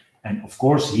unique. And of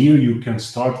course, here you can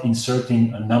start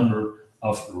inserting a number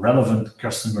of relevant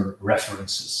customer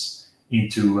references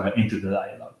into the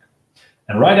dialogue.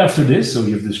 And right after this, so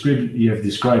you have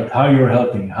described how you're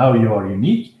helping, how you are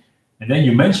unique, and then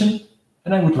you mention,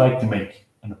 and I would like to make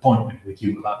an appointment with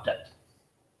you about that.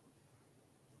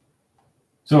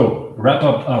 So wrap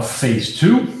up of phase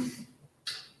 2.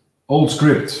 Old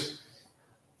script.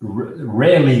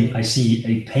 Rarely I see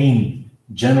a pain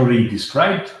generally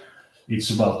described.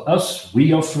 It's about us,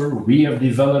 we offer, we have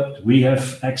developed, we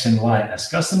have X and Y as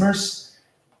customers.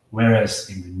 Whereas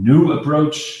in the new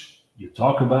approach, you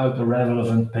talk about the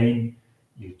relevant pain,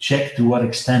 you check to what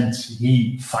extent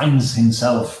he finds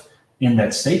himself in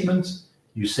that statement.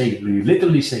 You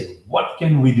literally say, what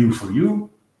can we do for you?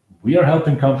 We are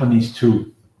helping companies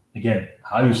to, again,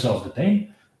 how you solve the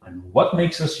pain. And what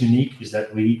makes us unique is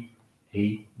that we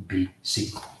A, B,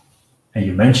 C. And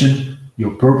you mention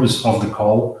your purpose of the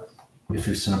call. If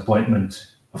it's an appointment,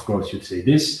 of course, you'd say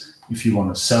this. If you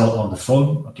want to sell on the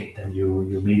phone, okay, then you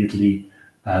immediately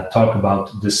talk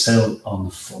about the sell on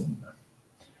the phone.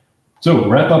 So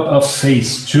wrap up of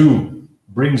phase 2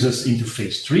 brings us into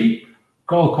phase 3,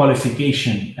 call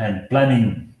qualification and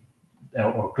planning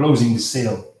or closing the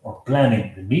sale or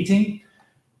planning the meeting.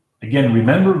 Again,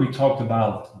 remember we talked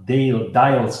about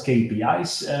dials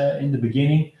KPIs in the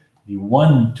beginning. The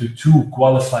 1 to 2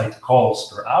 qualified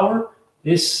calls per hour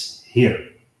is here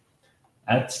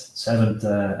at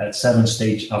seventh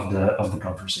stage of the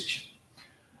conversation.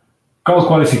 Call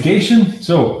qualification.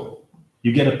 So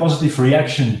you get a positive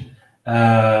reaction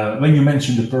when you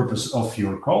mention the purpose of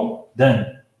your call.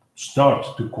 Then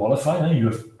start to qualify. You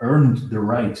have earned the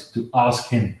right to ask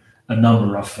him a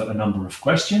number of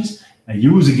questions, and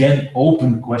use again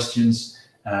open questions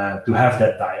to have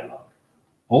that dialogue.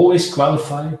 Always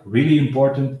qualify, really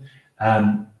important.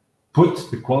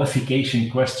 Put the qualification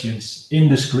questions in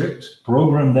the script,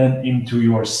 program them into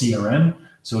your CRM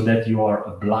so that you are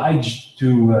obliged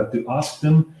to ask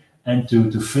them and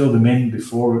to fill them in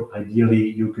before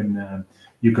ideally you can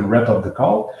wrap up the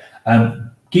call.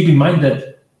 Keep in mind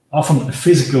that often a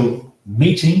physical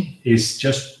meeting is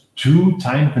just too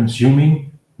time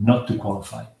consuming not to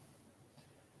qualify.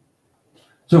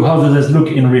 So how does this look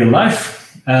in real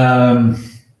life?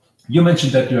 You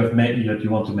mentioned that you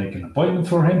want to make an appointment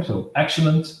for him. So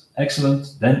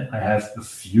excellent. Then I have a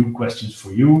few questions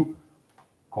for you.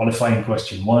 Qualifying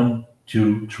question 1,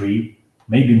 2, 3,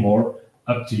 maybe more.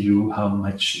 Up to you how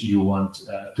much you want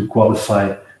to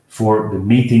qualify for the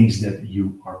meetings that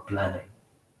you are planning.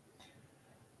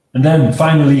 And then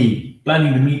finally,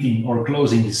 planning the meeting or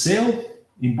closing the sale.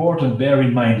 Important, bear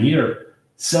in mind here,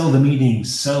 sell the meeting,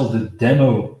 sell the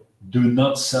demo, do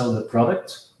not sell the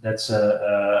product. That's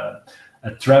a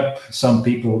trap some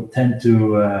people tend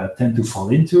to fall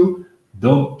into.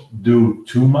 Don't do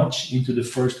too much into the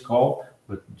first call,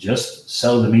 but just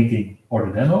sell the meeting or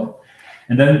the demo.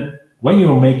 And then when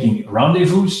you're making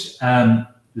rendezvous,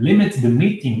 limit the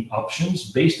meeting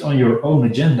options based on your own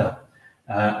agenda.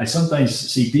 I sometimes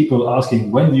see people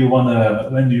asking, when do you want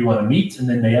to meet, and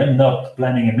then they end up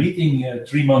planning a meeting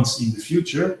 3 months in the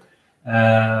future,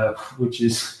 which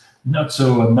is not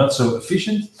so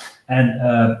efficient. And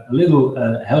a little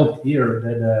help here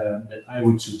that I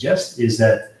would suggest is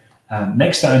that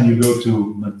next time you go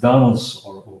to McDonald's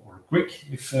or Quick,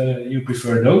 if you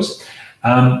prefer those,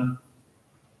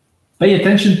 pay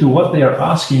attention to what they are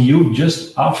asking you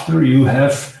just after you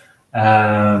have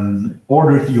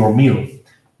ordered your meal.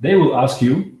 They will ask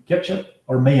you ketchup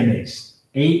or mayonnaise,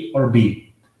 A or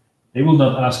B. They will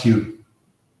not ask you,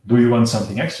 do you want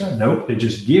something extra? No, they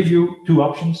just give you 2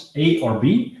 options, A or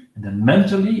B, and then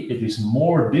mentally it is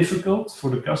more difficult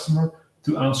for the customer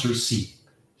to answer C.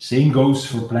 Same goes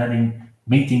for planning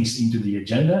meetings into the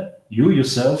agenda. You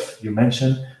yourself, you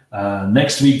mentioned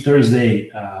next week Thursday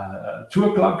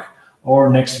 2 o'clock or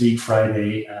next week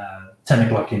Friday 10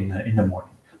 o'clock in the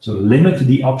morning. So limit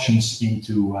the options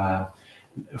into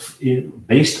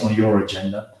based on your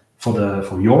agenda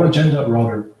for your agenda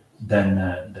rather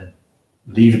than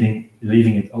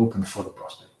leaving it open for the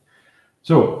prospect.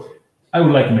 So I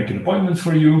would like to make an appointment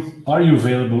for you. Are you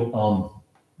available on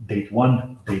date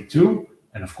 1, date 2?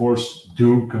 And of course,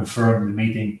 do confirm the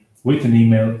meeting with an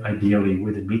email, ideally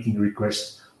with a meeting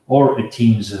request or a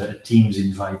Teams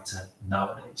invite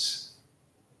nowadays.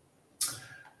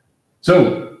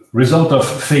 So result of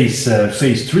phase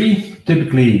 3,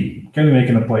 typically, can we make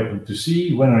an appointment to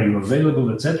see, when are you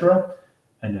available, etc.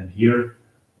 And then here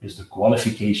is the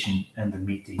qualification and the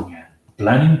meeting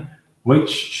planning, which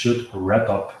should wrap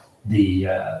up the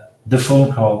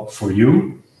phone call for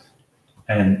you.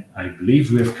 And I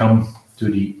believe we have come to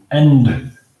the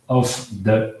end of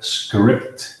the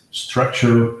script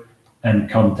structure and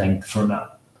content for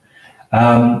now.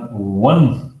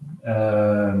 One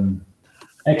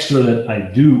extra that I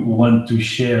do want to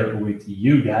share with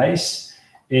you guys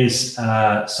is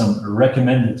some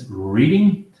recommended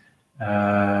reading.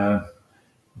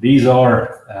 These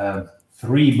are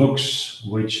 3 books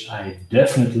which I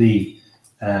definitely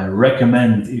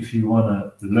recommend if you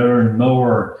want to learn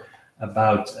more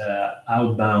about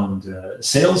outbound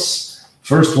sales.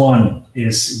 First one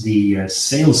is the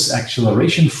Sales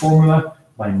Acceleration Formula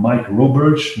by Mark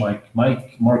Roberge.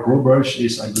 Mark Roberge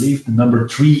is, I believe, the number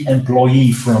 3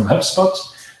 employee from HubSpot,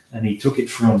 and he took it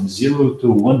from 0 to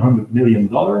 $100 million.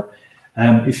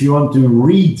 If you want to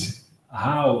read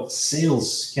how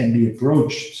sales can be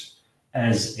approached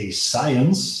as a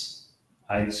science,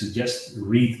 I suggest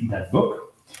read that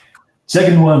book.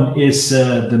 Second one is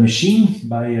The Machine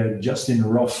by Justin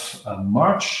Roth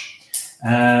March.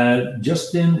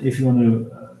 Justin, if you want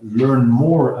to learn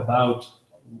more about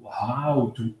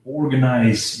how to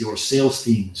organize your sales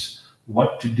teams,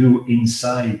 what to do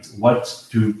inside, what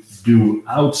to do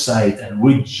outside, and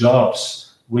which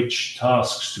jobs, which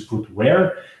tasks to put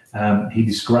where. He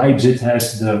describes it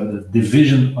as the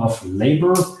division of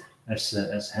labor,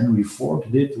 as Henry Ford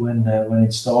did when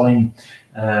installing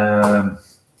the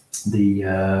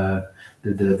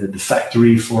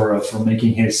factory for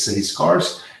making his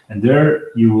cars. And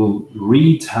there you will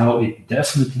read how it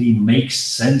definitely makes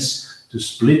sense to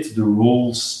split the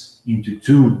roles into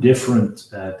two different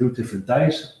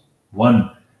types.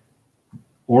 One,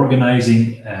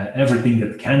 organizing everything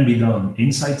that can be done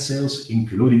inside sales,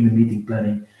 including the meeting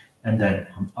planning, and then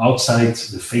on outside,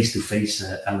 the face-to-face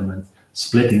element,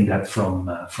 splitting that from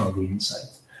the inside.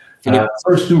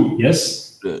 First two,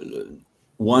 yes?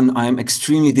 One, I'm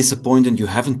extremely disappointed you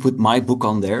haven't put my book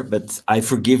on there, but I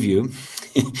forgive you.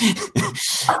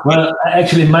 Well,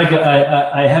 actually, Michael,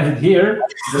 I have it here.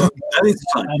 That is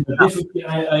fine.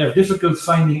 I have difficult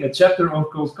finding a chapter on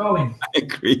cold calling.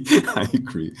 I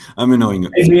agree. I'm annoying you.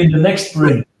 Maybe in the next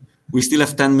sprint. We still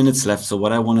have 10 minutes left, so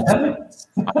what I wanted to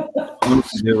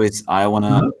do is I want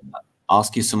to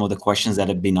ask you some of the questions that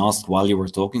have been asked while you were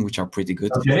talking, which are pretty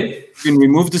good. Okay. You can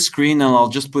remove the screen, and I'll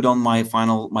just put on my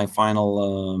final.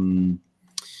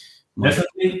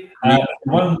 Definitely.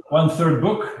 One third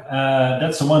book.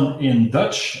 That's the one in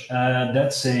Dutch.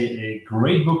 That's a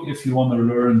great book if you want to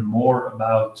learn more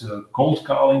about cold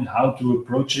calling, how to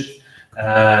approach it.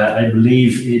 I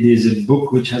believe it is a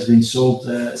book which has been sold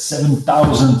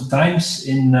 7,000 times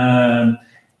in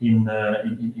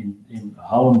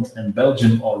Holland and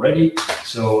Belgium already.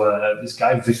 So this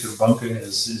guy Victor Banke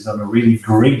has done a really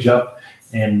great job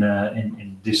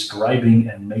in describing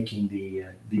and making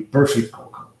the perfect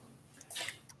cold call.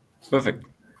 Perfect.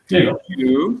 There you go. Thank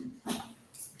you.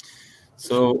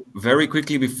 So very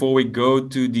quickly before we go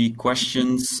to the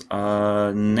questions,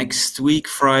 next week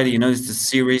Friday, it's the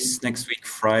series. Next week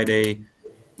Friday,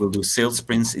 we'll do sales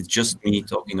sprints. It's just me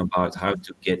talking about how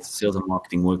to get sales and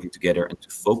marketing working together and to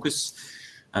focus.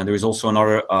 And there is also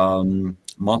another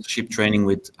mastership training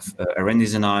with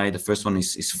Arendis and I. The first one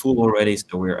is full already,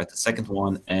 so we're at the second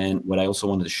one. And what I also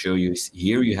wanted to show you is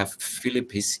here you have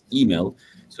Philippe, his email.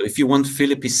 So if you want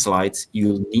Philippe his slides,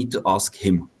 you'll need to ask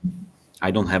him.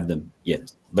 I don't have them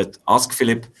yet, but ask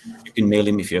Philippe. You can mail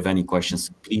him if you have any questions.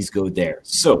 Please go there.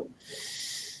 So,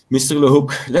 Mr.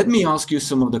 Lehouck, let me ask you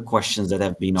some of the questions that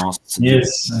have been asked.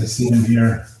 Yes, I see them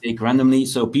here. Take randomly,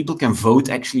 so people can vote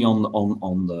actually on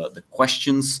the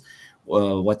questions,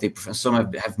 what they prefer. Some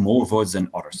have more votes than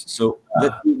others. So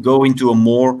let me go into a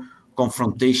more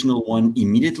confrontational one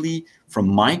immediately from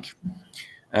Mike.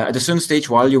 At a certain stage,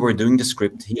 while you were doing the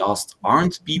script, he asked,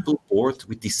 aren't people bored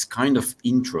with this kind of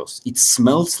intros? It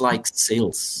smells like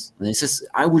sales. And he says,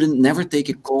 I wouldn't never take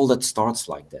a call that starts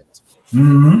like that.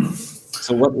 Mm-hmm.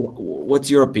 So what's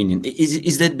your opinion?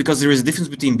 Is that because there is a difference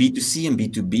between B2C and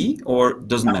B2B, or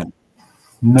doesn't matter?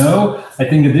 No, I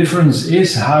think the difference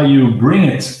is how you bring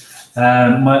it.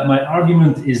 My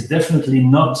argument is definitely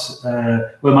not,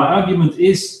 my argument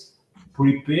is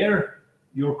prepare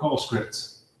your call script.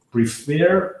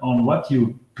 Prepare on what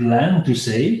you plan to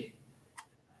say,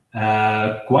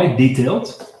 quite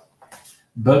detailed,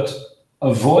 but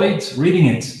avoid reading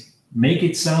it. Make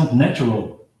it sound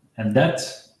natural. And that,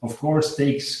 of course,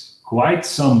 takes quite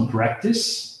some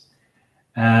practice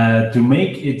to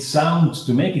make it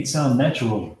sound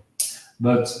natural.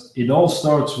 But it all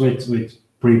starts with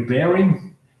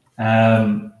preparing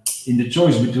in the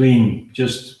choice between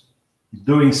just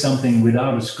doing something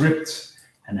without a script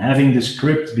and having the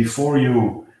script before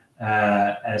you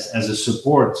as a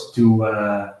support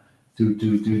to do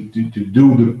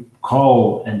the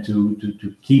call and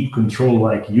to keep control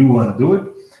like you want to do it.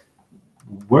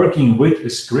 Working with a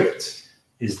script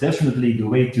is definitely the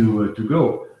way to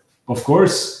go. Of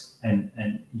course, and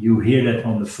you hear that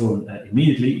on the phone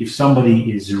immediately. If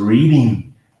somebody is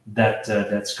reading that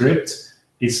script,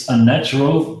 it's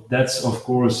unnatural. That's of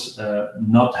course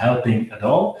not helping at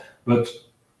all. But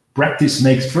practice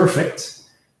makes perfect.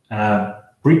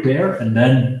 Prepare and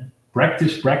then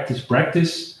practice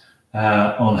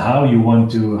on how you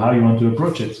want to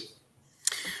approach it.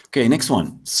 Okay, next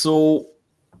one. So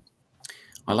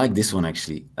I like this one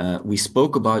actually. We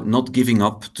spoke about not giving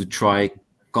up to try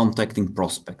contacting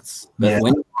prospects, but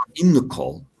when you're in the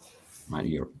call, right,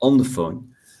 you're on the phone,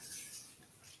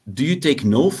 do you take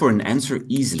no for an answer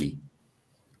easily,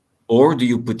 or do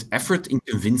you put effort in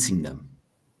convincing them?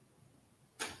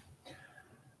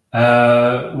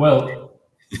 Well,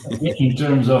 in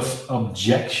terms of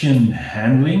objection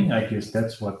handling, I guess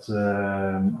that's what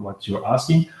you're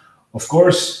asking. Of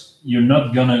course, you're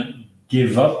not gonna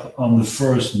give up on the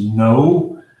first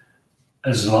no,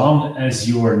 as long as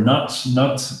you are not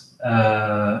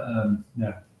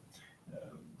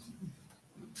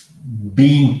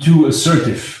being too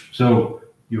assertive. So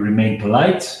you remain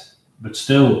polite, but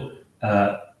still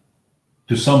to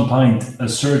to some point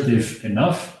assertive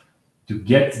enough to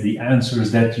get the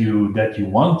answers that you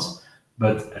want.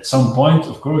 But at some point,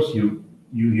 of course,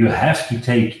 you have to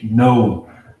take no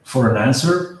for an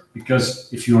answer,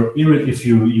 because if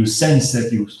you sense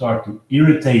that you start to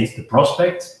irritate the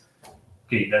prospect,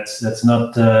 okay, that's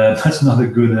not a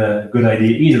good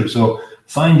idea either. So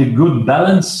find a good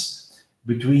balance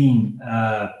between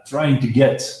trying to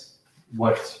get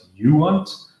what you want,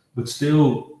 but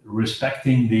still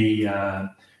respecting the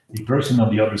person on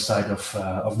the other side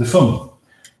of the phone.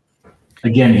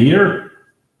 Again, here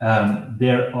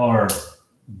there are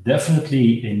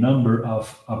definitely a number of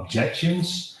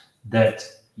objections that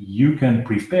you can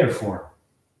prepare for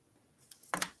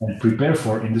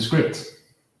in the script,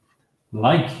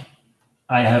 like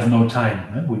 "I have no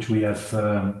time," which we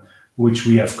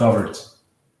have covered.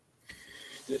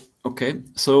 Okay,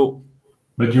 so.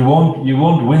 But you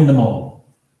won't win them all.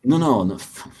 No,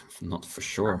 not for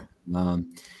sure.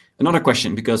 Another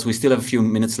question, because we still have a few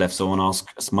minutes left, so I want to ask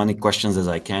as many questions as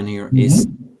I can here. Is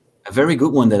a very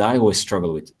good one that I always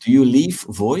struggle with. Do you leave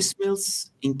voicemails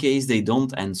in case they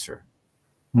don't answer?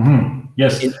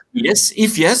 Yes.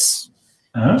 If yes,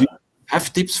 do you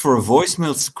have tips for a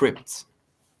voicemail script?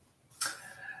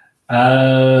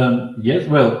 Yes.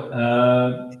 Well,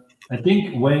 I think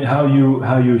how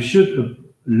you should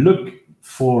look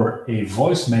for a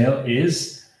voicemail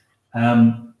is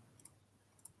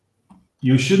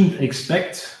you shouldn't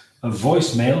expect a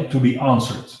voicemail to be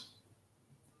answered.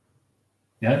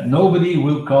 Yeah, nobody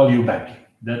will call you back.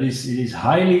 It is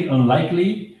highly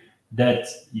unlikely that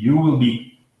you will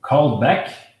be called back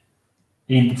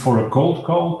for a cold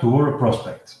call to a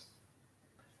prospect.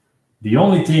 The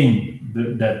only thing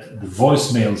that the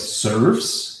voicemail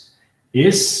serves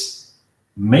is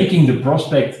making the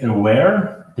prospect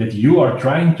aware that you are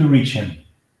trying to reach him.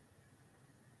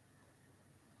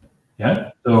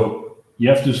 Yeah, so you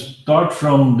have to start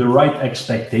from the right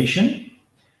expectation,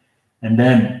 and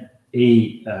then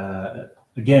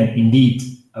again, indeed,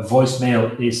 a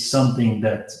voicemail is something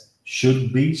that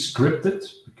should be scripted,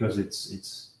 because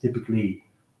it's typically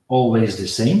always the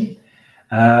same.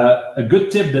 A good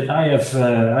tip that I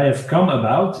have come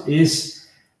about is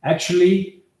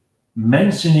actually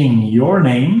mentioning your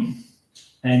name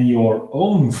and your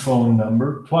own phone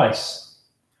number twice.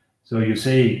 So you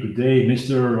say, "Good day,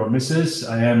 Mr. or Mrs.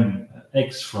 I am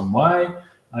X from Y.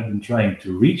 I've been trying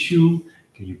to reach you.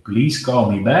 Can you please call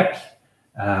me back?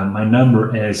 My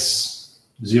number is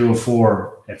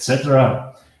 04,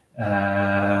 etc."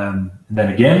 Then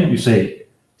again, you say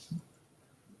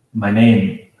my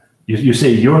name. You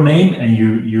say your name and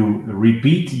you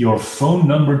repeat your phone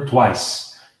number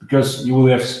twice, because you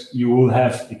will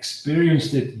have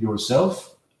experienced it yourself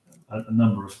a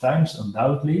number of times,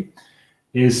 undoubtedly.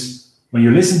 Is when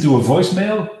you listen to a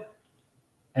voicemail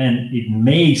and it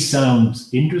may sound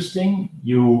interesting,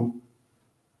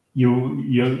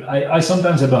 I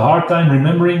sometimes have a hard time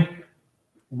remembering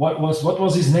what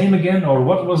was his name again, or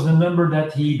what was the number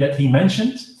that he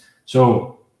mentioned. So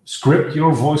script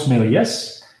your voicemail,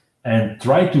 yes, and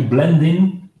try to blend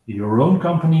in your own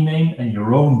company name and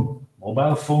your own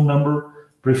mobile phone number,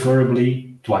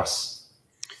 preferably twice.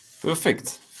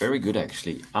 Perfect. Very good,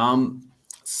 actually.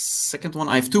 Second one,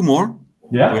 I have two more.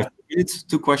 Yeah. We have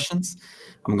 2 questions.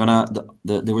 I'm gonna.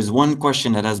 There was one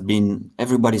question that has been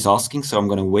everybody's asking, so I'm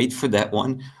gonna wait for that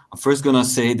one. I'm first gonna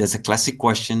say there's a classic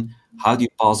question: how do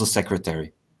you pass a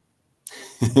secretary?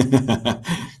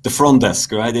 The front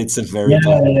desk, right? It's a very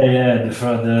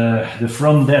the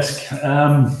front desk.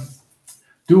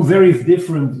 Two very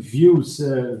different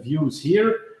views here.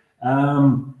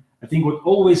 I think what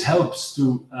always helps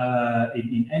to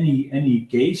in any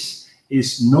case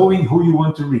is knowing who you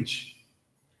want to reach,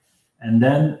 and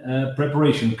then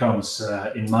preparation comes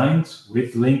in mind with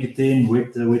LinkedIn,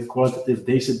 with qualitative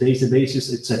databases,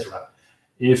 etc.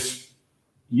 If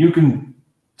you can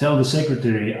tell the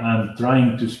secretary, "I'm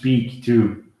trying to speak to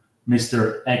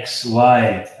Mr. XY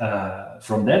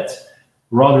from that,"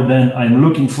 rather than "I'm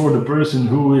looking for the person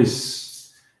who is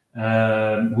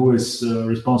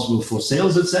responsible for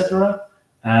sales," etc.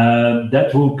 That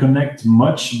will connect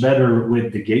much better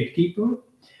with the gatekeeper.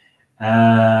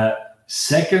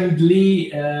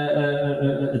 Secondly,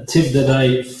 a tip that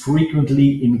I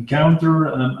frequently encounter,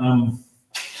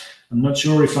 I'm not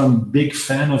sure if I'm a big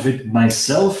fan of it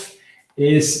myself,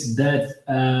 is that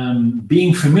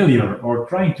being familiar, or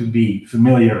trying to be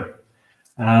familiar.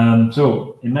 So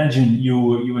imagine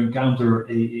you encounter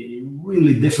a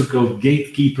really difficult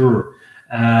gatekeeper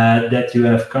that you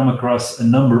have come across a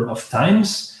number of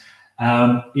times.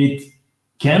 It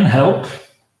can help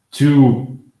to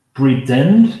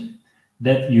pretend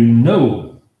that you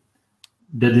know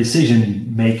the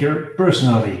decision maker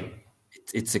personally.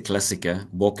 It's a classic.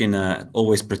 Walk in,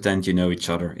 always pretend you know each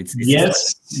other. It's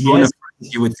yes.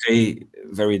 You would say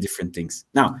very different things.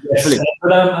 Now, yes, Philippe,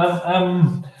 but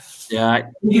I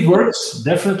think it works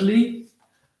definitely.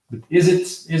 But is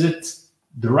it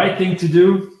the right thing to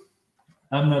do?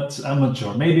 I'm not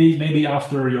sure. Maybe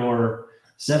after your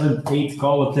 7th, 8th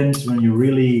call attempts, when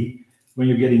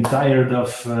you're getting tired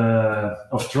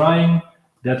of trying,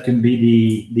 that can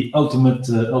be the ultimate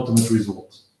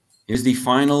result. Here's the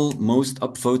final, most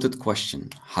upvoted question: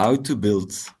 how to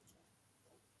build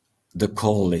the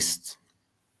call list?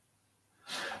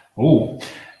 Oh,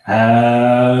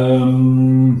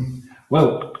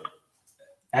 well,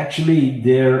 actually,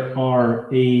 there are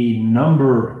a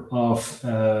number of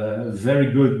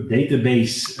very good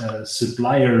database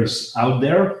suppliers out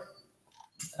there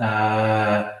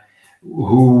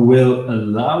who will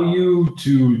allow you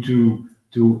to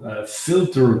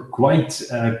filter quite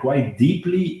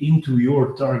deeply into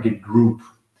your target group.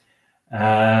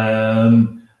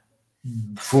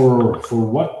 For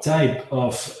what type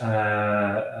of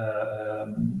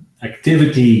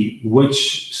activity,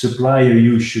 which supplier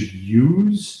you should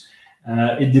use,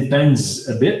 it depends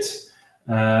a bit,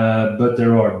 but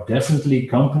there are definitely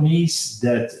companies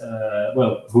that,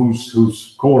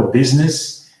 whose core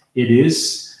business it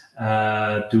is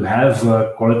to have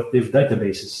qualitative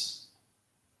databases.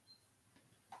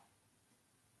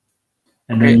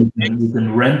 And then you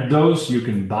can rent those, you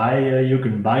can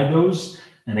buy those.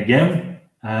 And again,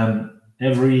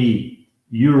 every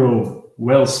euro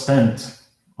well spent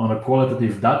on a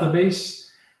qualitative database,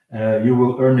 you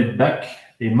will earn it back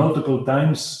in multiple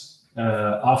times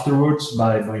afterwards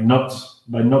by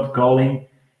not calling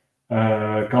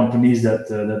companies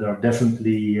that are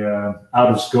definitely out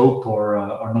of scope or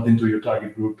are not into your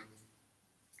target group.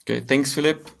 Okay, thanks,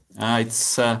 Philippe.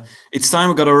 It's time.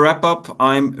 We've got to wrap up.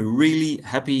 I'm really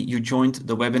happy you joined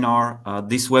the webinar.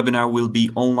 This webinar will be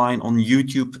online on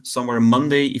YouTube somewhere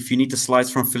Monday. If you need the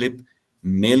slides from Philippe,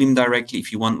 mail him directly.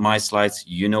 If you want my slides,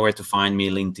 you know where to find me.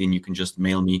 LinkedIn, you can just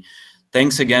mail me.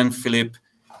 Thanks again, Philippe.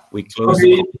 We close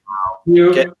the call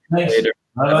now. Thanks. Later.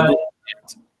 Bye-bye.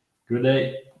 Good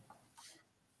day.